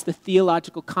 That's the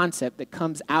theological concept that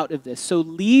comes out of this. So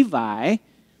Levi,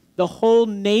 the whole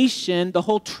nation, the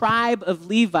whole tribe of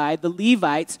Levi, the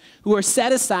Levites, who are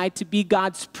set aside to be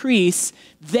God's priests,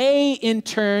 they in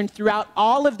turn, throughout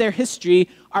all of their history,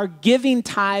 are giving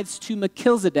tithes to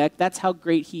Melchizedek. That's how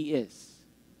great he is.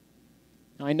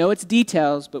 Now, I know it's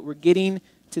details, but we're getting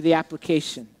to the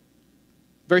application.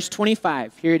 Verse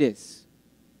 25, here it is.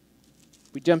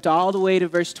 We jumped all the way to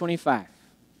verse 25.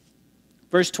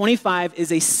 Verse 25 is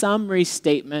a summary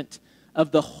statement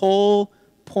of the whole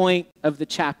point of the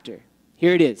chapter.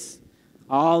 Here it is.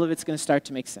 All of it's going to start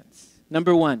to make sense.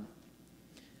 Number 1,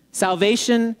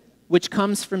 salvation which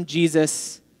comes from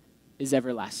Jesus is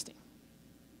everlasting.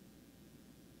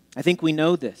 I think we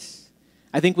know this.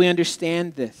 I think we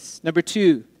understand this. Number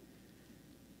 2,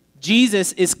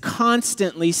 Jesus is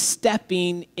constantly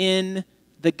stepping in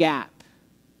the gap.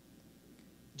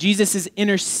 Jesus is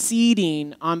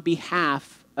interceding on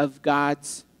behalf of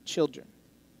God's children.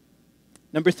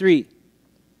 Number 3,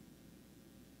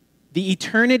 the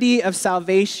eternity of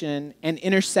salvation and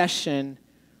intercession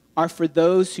are for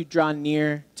those who draw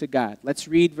near to God. Let's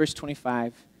read verse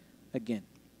 25 again.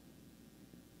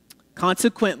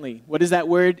 Consequently, what does that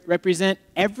word represent?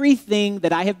 Everything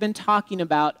that I have been talking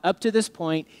about up to this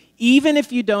point, even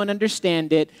if you don't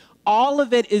understand it, all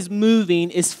of it is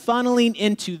moving, is funneling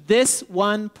into this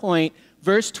one point,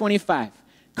 verse 25.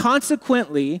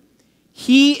 Consequently,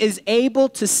 he is able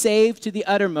to save to the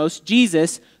uttermost,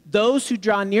 Jesus, those who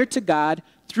draw near to God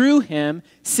through him,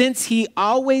 since he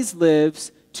always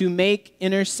lives to make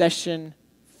intercession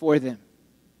for them.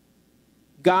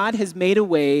 God has made a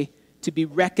way to be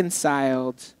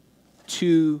reconciled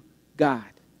to God.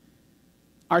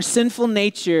 Our sinful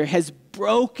nature has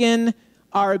broken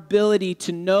our ability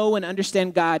to know and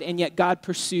understand God, and yet God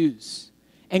pursues.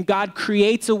 And God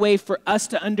creates a way for us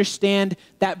to understand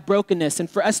that brokenness and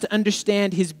for us to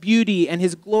understand his beauty and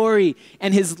his glory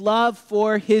and his love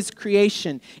for his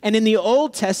creation. And in the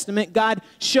Old Testament, God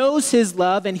shows his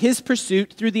love and his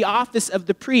pursuit through the office of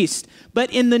the priest.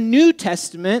 But in the New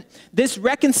Testament, this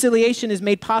reconciliation is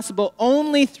made possible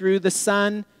only through the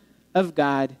Son of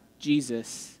God,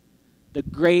 Jesus, the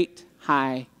great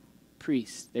high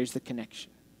priest. There's the connection.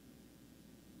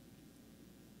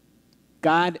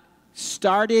 God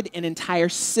started an entire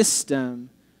system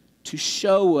to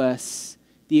show us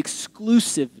the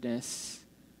exclusiveness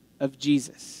of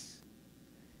Jesus.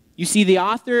 You see, the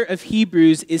author of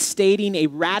Hebrews is stating a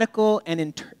radical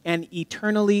and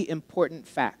eternally important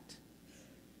fact.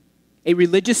 A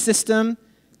religious system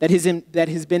that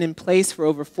has been in place for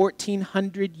over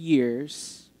 1,400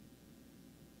 years,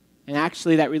 and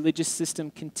actually that religious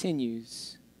system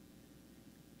continues,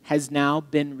 has now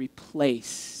been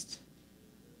replaced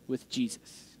with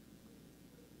Jesus.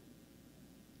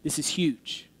 This is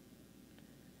huge.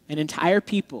 An entire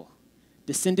people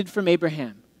descended from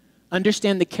Abraham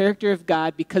understand the character of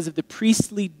God because of the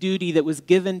priestly duty that was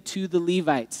given to the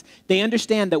Levites. They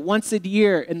understand that once a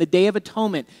year in the Day of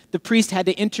Atonement, the priest had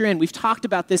to enter in. We've talked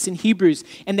about this in Hebrews.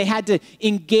 And they had to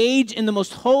engage in the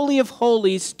most holy of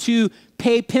holies to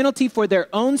pay penalty for their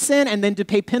own sin and then to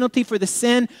pay penalty for the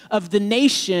sin of the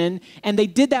nation. And they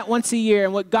did that once a year.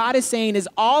 And what God is saying is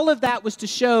all of that was to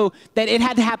show that it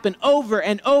had to happen over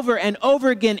and over and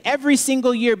over again every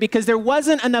single year, because there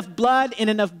wasn't enough blood and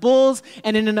enough bulls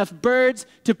and enough birds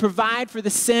to provide for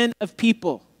the sin of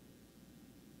people.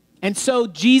 And so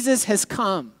Jesus has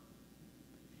come.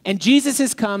 And Jesus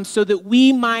has come so that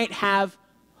we might have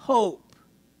hope.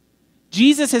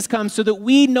 Jesus has come so that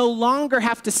we no longer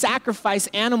have to sacrifice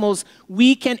animals.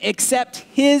 We can accept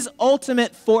his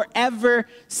ultimate forever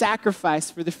sacrifice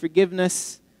for the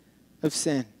forgiveness of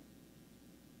sin.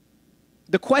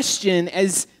 The question,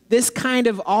 as this kind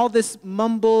of all this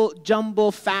mumble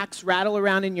jumble facts rattle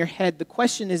around in your head, the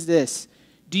question is this: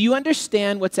 do you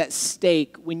understand what's at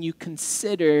stake when you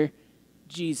consider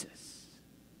Jesus?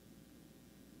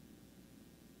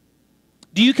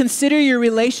 Do you consider your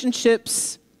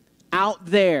relationships out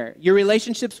there, your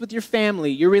relationships with your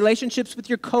family, your relationships with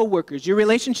your coworkers, your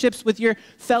relationships with your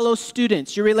fellow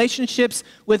students, your relationships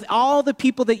with all the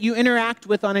people that you interact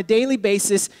with on a daily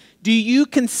basis? Do you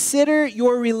consider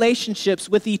your relationships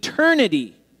with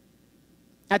eternity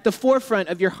at the forefront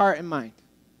of your heart and mind?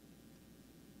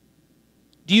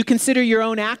 Do you consider your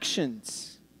own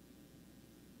actions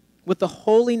with the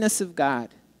holiness of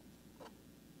God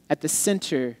at the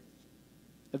center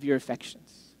of your affections?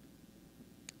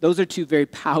 Those are two very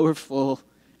powerful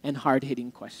and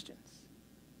hard-hitting questions.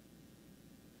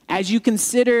 As you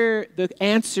consider the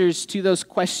answers to those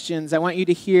questions, I want you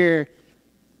to hear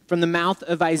from the mouth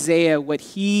of Isaiah what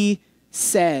he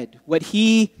said, what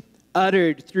he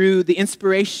uttered through the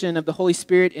inspiration of the Holy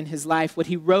Spirit in his life, what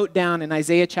he wrote down in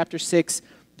Isaiah chapter 6,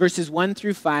 verses 1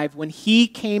 through 5, when he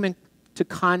came into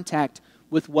contact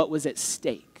with what was at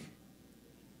stake.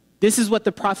 This is what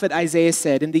the prophet Isaiah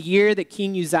said: in the year that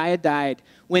King Uzziah died,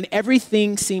 when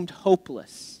everything seemed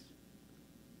hopeless.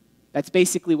 That's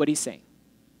basically what he's saying.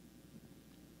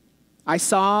 I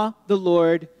saw the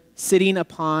Lord sitting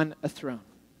upon a throne.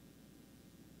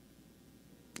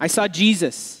 I saw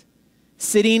Jesus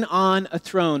sitting on a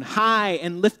throne, high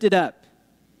and lifted up.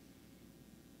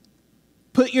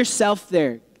 Put yourself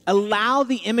there. Allow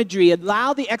the imagery,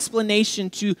 allow the explanation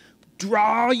to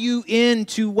draw you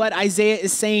into what Isaiah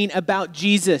is saying about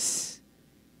Jesus.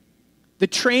 The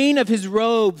train of his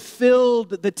robe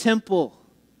filled the temple.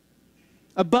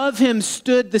 Above him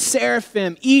stood the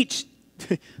seraphim. Each,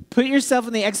 put yourself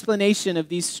in the explanation of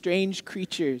these strange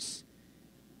creatures.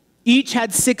 Each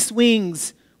had 6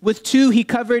 wings. With 2 he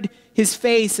covered his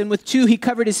face, and with 2 he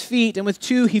covered his feet, and with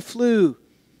 2 he flew.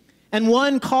 And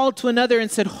one called to another and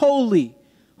said, Holy,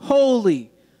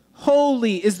 holy,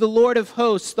 holy is the Lord of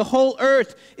hosts. The whole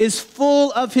earth is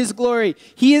full of his glory.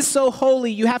 He is so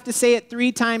holy, you have to say it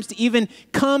 3 times to even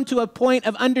come to a point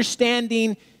of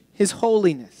understanding his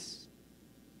holiness.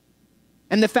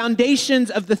 And the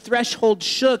foundations of the threshold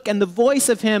shook, and the voice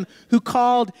of him who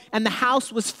called, and the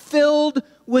house was filled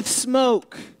with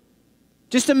smoke.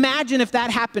 Just imagine if that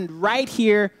happened right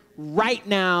here, right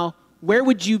now. Where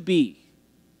would you be?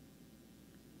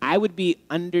 I would be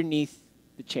underneath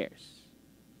the chairs.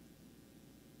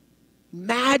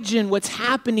 Imagine what's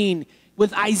happening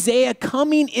with Isaiah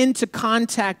coming into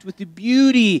contact with the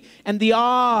beauty and the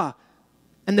awe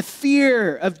and the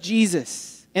fear of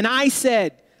Jesus. And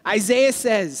Isaiah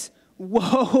says,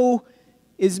 woe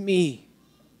is me,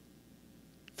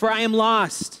 for I am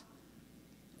lost.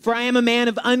 For I am a man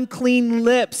of unclean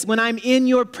lips. When I'm in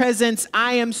your presence,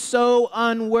 I am so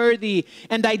unworthy.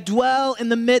 And I dwell in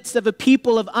the midst of a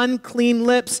people of unclean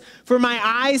lips. For my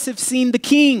eyes have seen the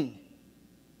King,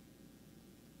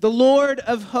 the Lord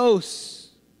of hosts,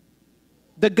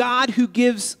 the God who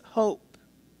gives hope.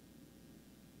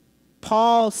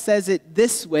 Paul says it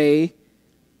this way,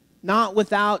 not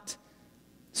without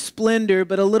splendor,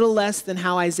 but a little less than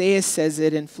how Isaiah says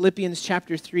it in Philippians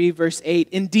chapter 3, verse 8.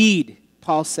 Indeed,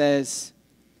 Paul says,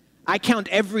 I count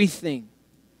everything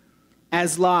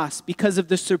as loss because of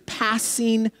the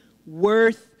surpassing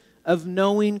worth of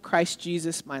knowing Christ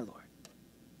Jesus my Lord.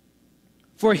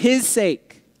 For his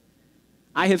sake,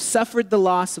 I have suffered the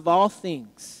loss of all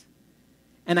things,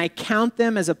 and I count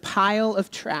them as a pile of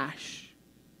trash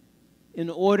in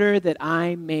order that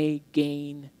I may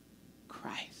gain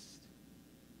Christ.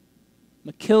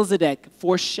 Melchizedek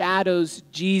foreshadows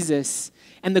Jesus.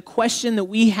 And the question that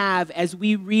we have as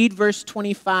we read verse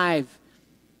 25,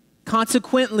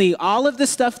 consequently, all of the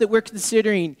stuff that we're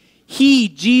considering, he,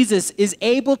 Jesus, is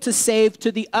able to save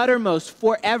to the uttermost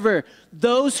forever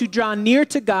those who draw near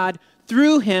to God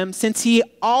through him, since he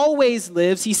always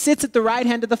lives. He sits at the right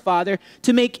hand of the Father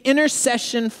to make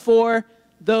intercession for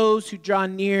those who draw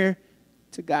near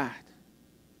to God.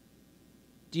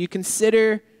 Do you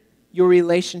consider your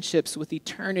relationships with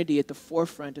eternity at the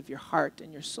forefront of your heart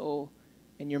and your soul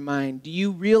and your mind? Do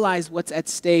you realize what's at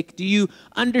stake? Do you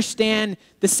understand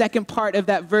the second part of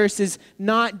that verse is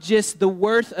not just the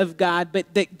worth of God,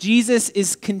 but that Jesus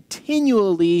is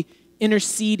continually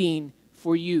interceding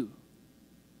for you?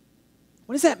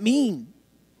 What does that mean?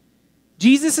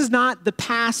 Jesus is not the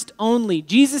past only.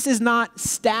 Jesus is not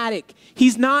static.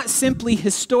 He's not simply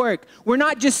historic. We're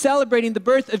not just celebrating the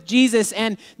birth of Jesus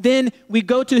and then we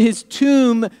go to his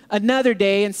tomb another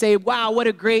day and say, wow, what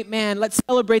a great man. Let's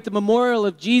celebrate the memorial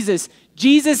of Jesus.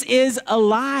 Jesus is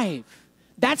alive.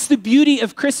 That's the beauty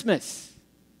of Christmas.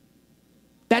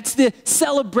 That's the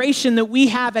celebration that we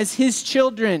have as his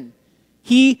children.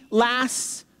 He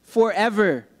lasts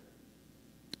forever.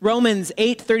 Romans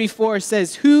 8:34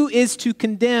 says, who is to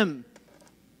condemn?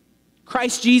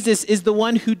 Christ Jesus is the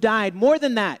one who died. More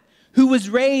than that, who was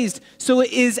raised, so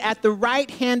it is at the right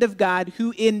hand of God,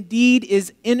 who indeed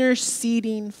is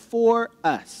interceding for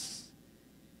us.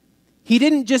 He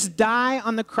didn't just die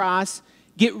on the cross,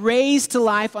 get raised to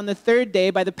life on the third day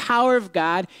by the power of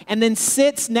God, and then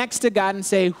sits next to God and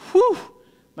say, whew,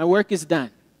 my work is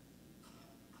done.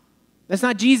 That's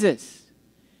not Jesus.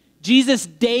 Jesus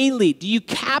daily, do you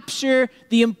capture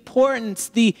the importance,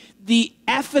 the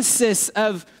emphasis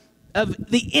of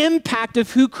the impact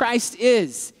of who Christ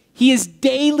is? He is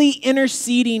daily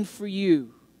interceding for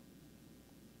you.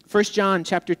 1 John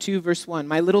chapter 2, verse 1,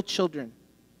 my little children,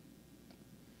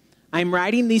 I am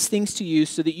writing these things to you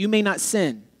so that you may not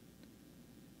sin.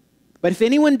 But if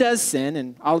anyone does sin,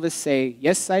 and all of us say,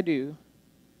 yes, I do,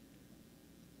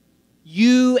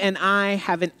 you and I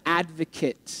have an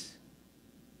advocate,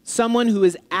 someone who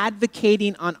is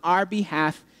advocating on our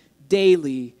behalf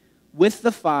daily with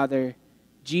the Father,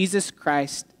 Jesus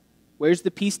Christ. Where's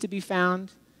the peace to be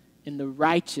found? In the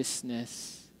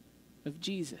righteousness of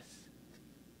Jesus.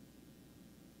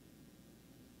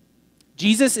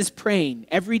 Jesus is praying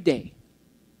every day.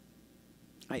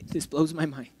 This blows my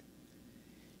mind.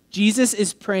 Jesus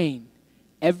is praying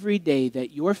every day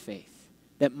that your faith,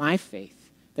 that my faith,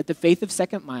 that the faith of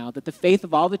Second Mile, that the faith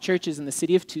of all the churches in the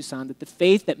city of Tucson, that the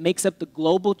faith that makes up the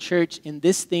global church in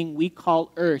this thing we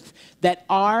call earth, that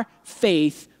our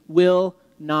faith will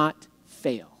not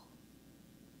fail.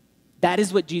 That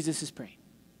is what Jesus is praying.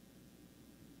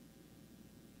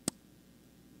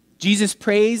 Jesus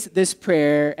prays this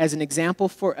prayer as an example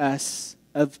for us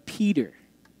of Peter.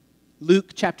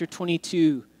 Luke chapter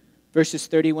 22, verses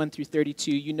 31 through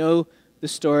 32. You know the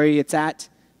story. It's at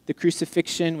the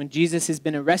crucifixion, when Jesus has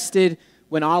been arrested,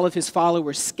 when all of his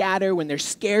followers scatter, when they're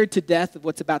scared to death of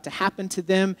what's about to happen to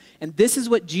them. And this is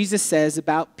what Jesus says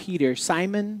about Peter.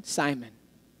 Simon, Simon,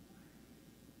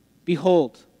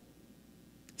 behold,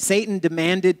 Satan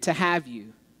demanded to have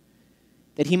you,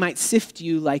 that he might sift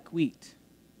you like wheat.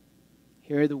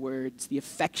 Here are the words, the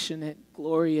affectionate,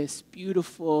 glorious,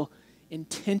 beautiful,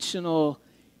 intentional,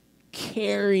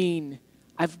 caring,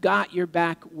 I've got your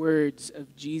back words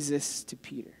of Jesus to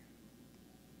Peter.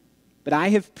 But I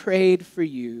have prayed for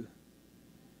you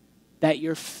that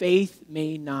your faith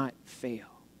may not fail.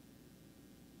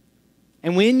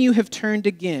 And when you have turned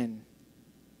again,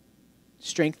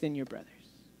 strengthen your brothers.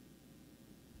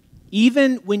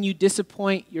 Even when you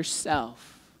disappoint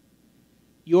yourself,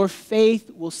 your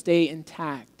faith will stay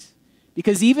intact.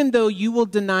 Because even though you will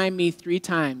deny me 3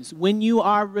 times, when you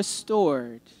are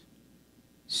restored,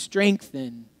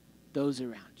 strengthen those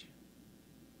around you.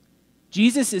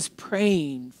 Jesus is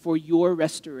praying for your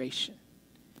restoration.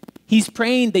 He's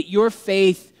praying that your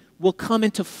faith will come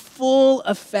into full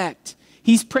effect.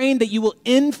 He's praying that you will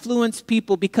influence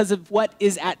people because of what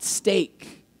is at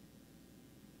stake.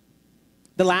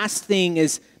 The last thing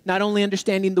is not only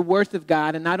understanding the worth of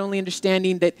God and not only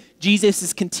understanding that Jesus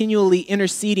is continually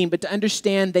interceding, but to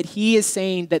understand that he is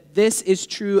saying that this is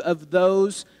true of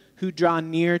those who draw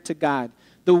near to God.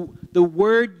 The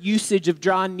word usage of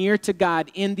draw near to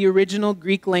God in the original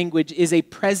Greek language is a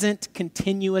present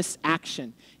continuous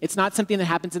action. It's not something that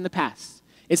happens in the past.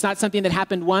 It's not something that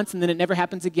happened once and then it never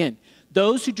happens again.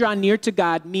 Those who draw near to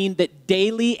God mean that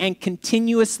daily and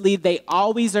continuously they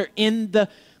always are in the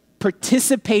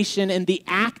participation and the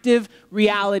active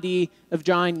reality of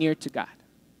drawing near to God.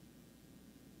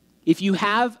 If you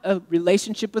have a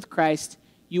relationship with Christ,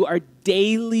 you are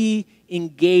daily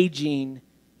engaging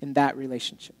in that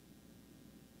relationship.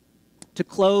 To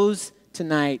close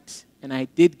tonight, and I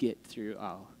did get through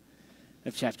all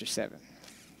of chapter 7.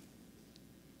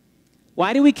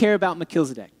 Why do we care about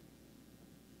Melchizedek?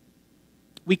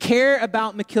 We care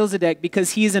about Melchizedek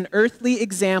because he is an earthly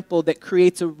example that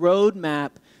creates a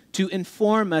roadmap to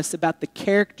inform us about the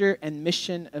character and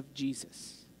mission of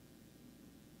Jesus.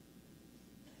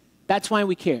 That's why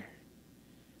we care.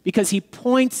 because he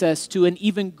points us to an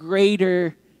even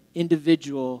greater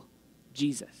individual,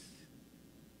 Jesus.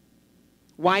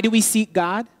 Why do we seek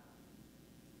God?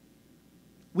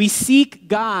 We seek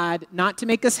God not to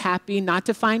make us happy, not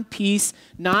to find peace,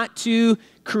 not to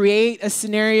create a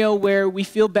scenario where we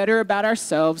feel better about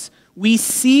ourselves. We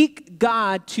seek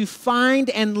God to find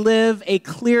and live a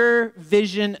clearer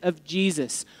vision of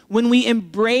Jesus. When we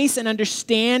embrace and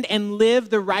understand and live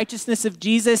the righteousness of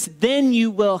Jesus, then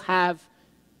you will have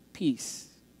peace.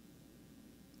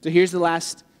 So here's the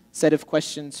last set of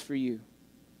questions for you.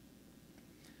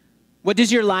 What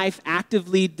does your life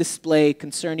actively display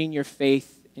concerning your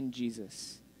faith in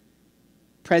Jesus?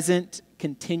 Present,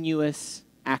 continuous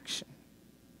action.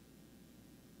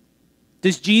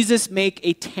 Does Jesus make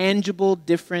a tangible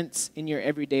difference in your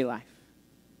everyday life?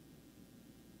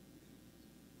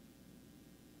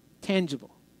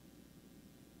 Tangible.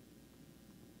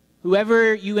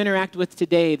 Whoever you interact with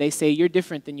today, they say you're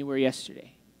different than you were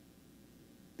yesterday.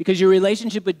 Because your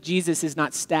relationship with Jesus is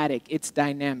not static, it's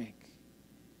dynamic.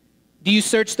 Do you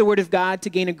search the Word of God to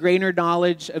gain a greater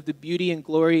knowledge of the beauty and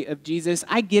glory of Jesus?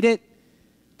 I get it.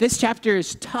 This chapter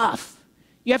is tough.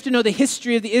 You have to know the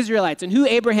history of the Israelites and who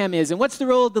Abraham is and what's the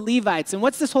role of the Levites and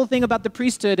what's this whole thing about the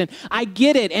priesthood. And I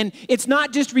get it. And it's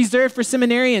not just reserved for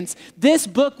seminarians. This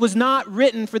book was not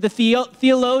written for the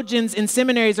theologians in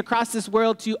seminaries across this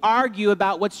world to argue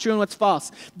about what's true and what's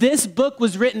false. This book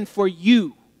was written for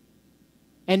you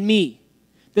and me.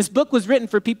 This book was written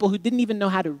for people who didn't even know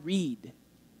how to read.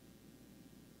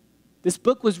 This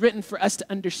book was written for us to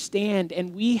understand,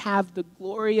 and we have the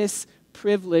glorious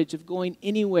privilege of going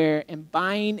anywhere and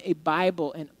buying a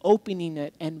Bible and opening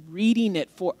it and reading it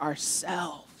for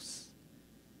ourselves.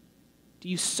 Do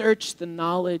you search the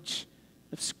knowledge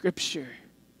of Scripture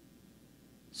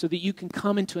so that you can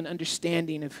come into an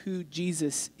understanding of who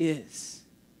Jesus is?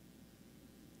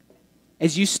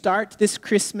 As you start this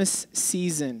Christmas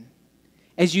season,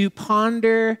 as you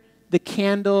ponder the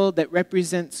candle that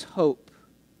represents hope,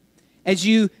 as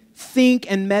you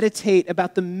think and meditate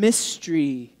about the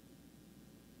mystery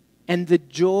and the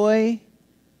joy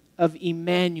of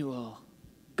Emmanuel,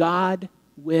 God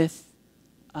with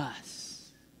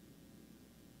us,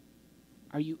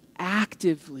 are you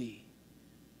actively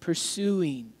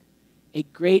pursuing a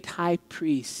great high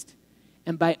priest,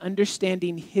 and by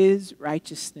understanding his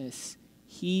righteousness,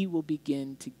 he will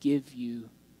begin to give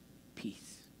you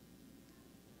peace?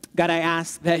 God, I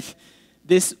ask that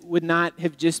this would not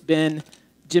have just been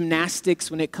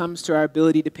gymnastics when it comes to our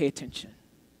ability to pay attention.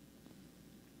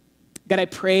 God, I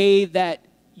pray that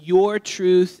your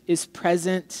truth is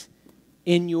present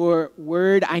in your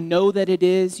word. I know that it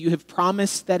is. You have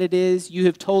promised that it is. You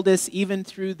have told us even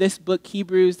through this book,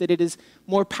 Hebrews, that it is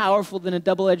more powerful than a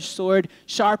double-edged sword,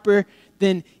 sharper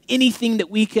than anything that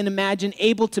we can imagine,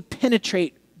 able to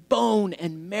penetrate bone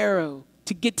and marrow,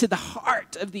 to get to the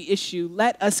heart of the issue.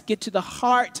 Let us get to the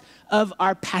heart of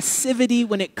our passivity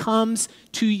when it comes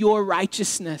to your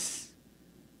righteousness.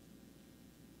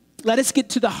 Let us get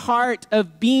to the heart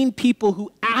of being people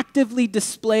who actively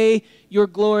display your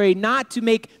glory, not to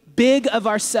make big of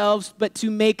ourselves, but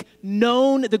to make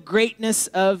known the greatness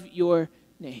of your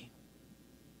name.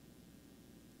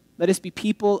 Let us be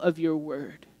people of your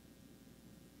word.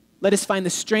 Let us find the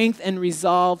strength and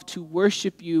resolve to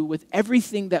worship you with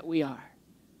everything that we are.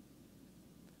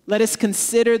 Let us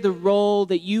consider the role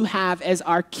that you have as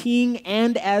our king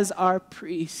and as our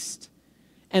priest.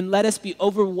 And let us be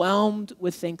overwhelmed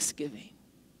with thanksgiving.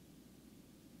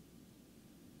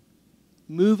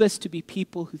 Move us to be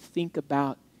people who think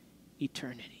about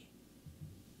eternity.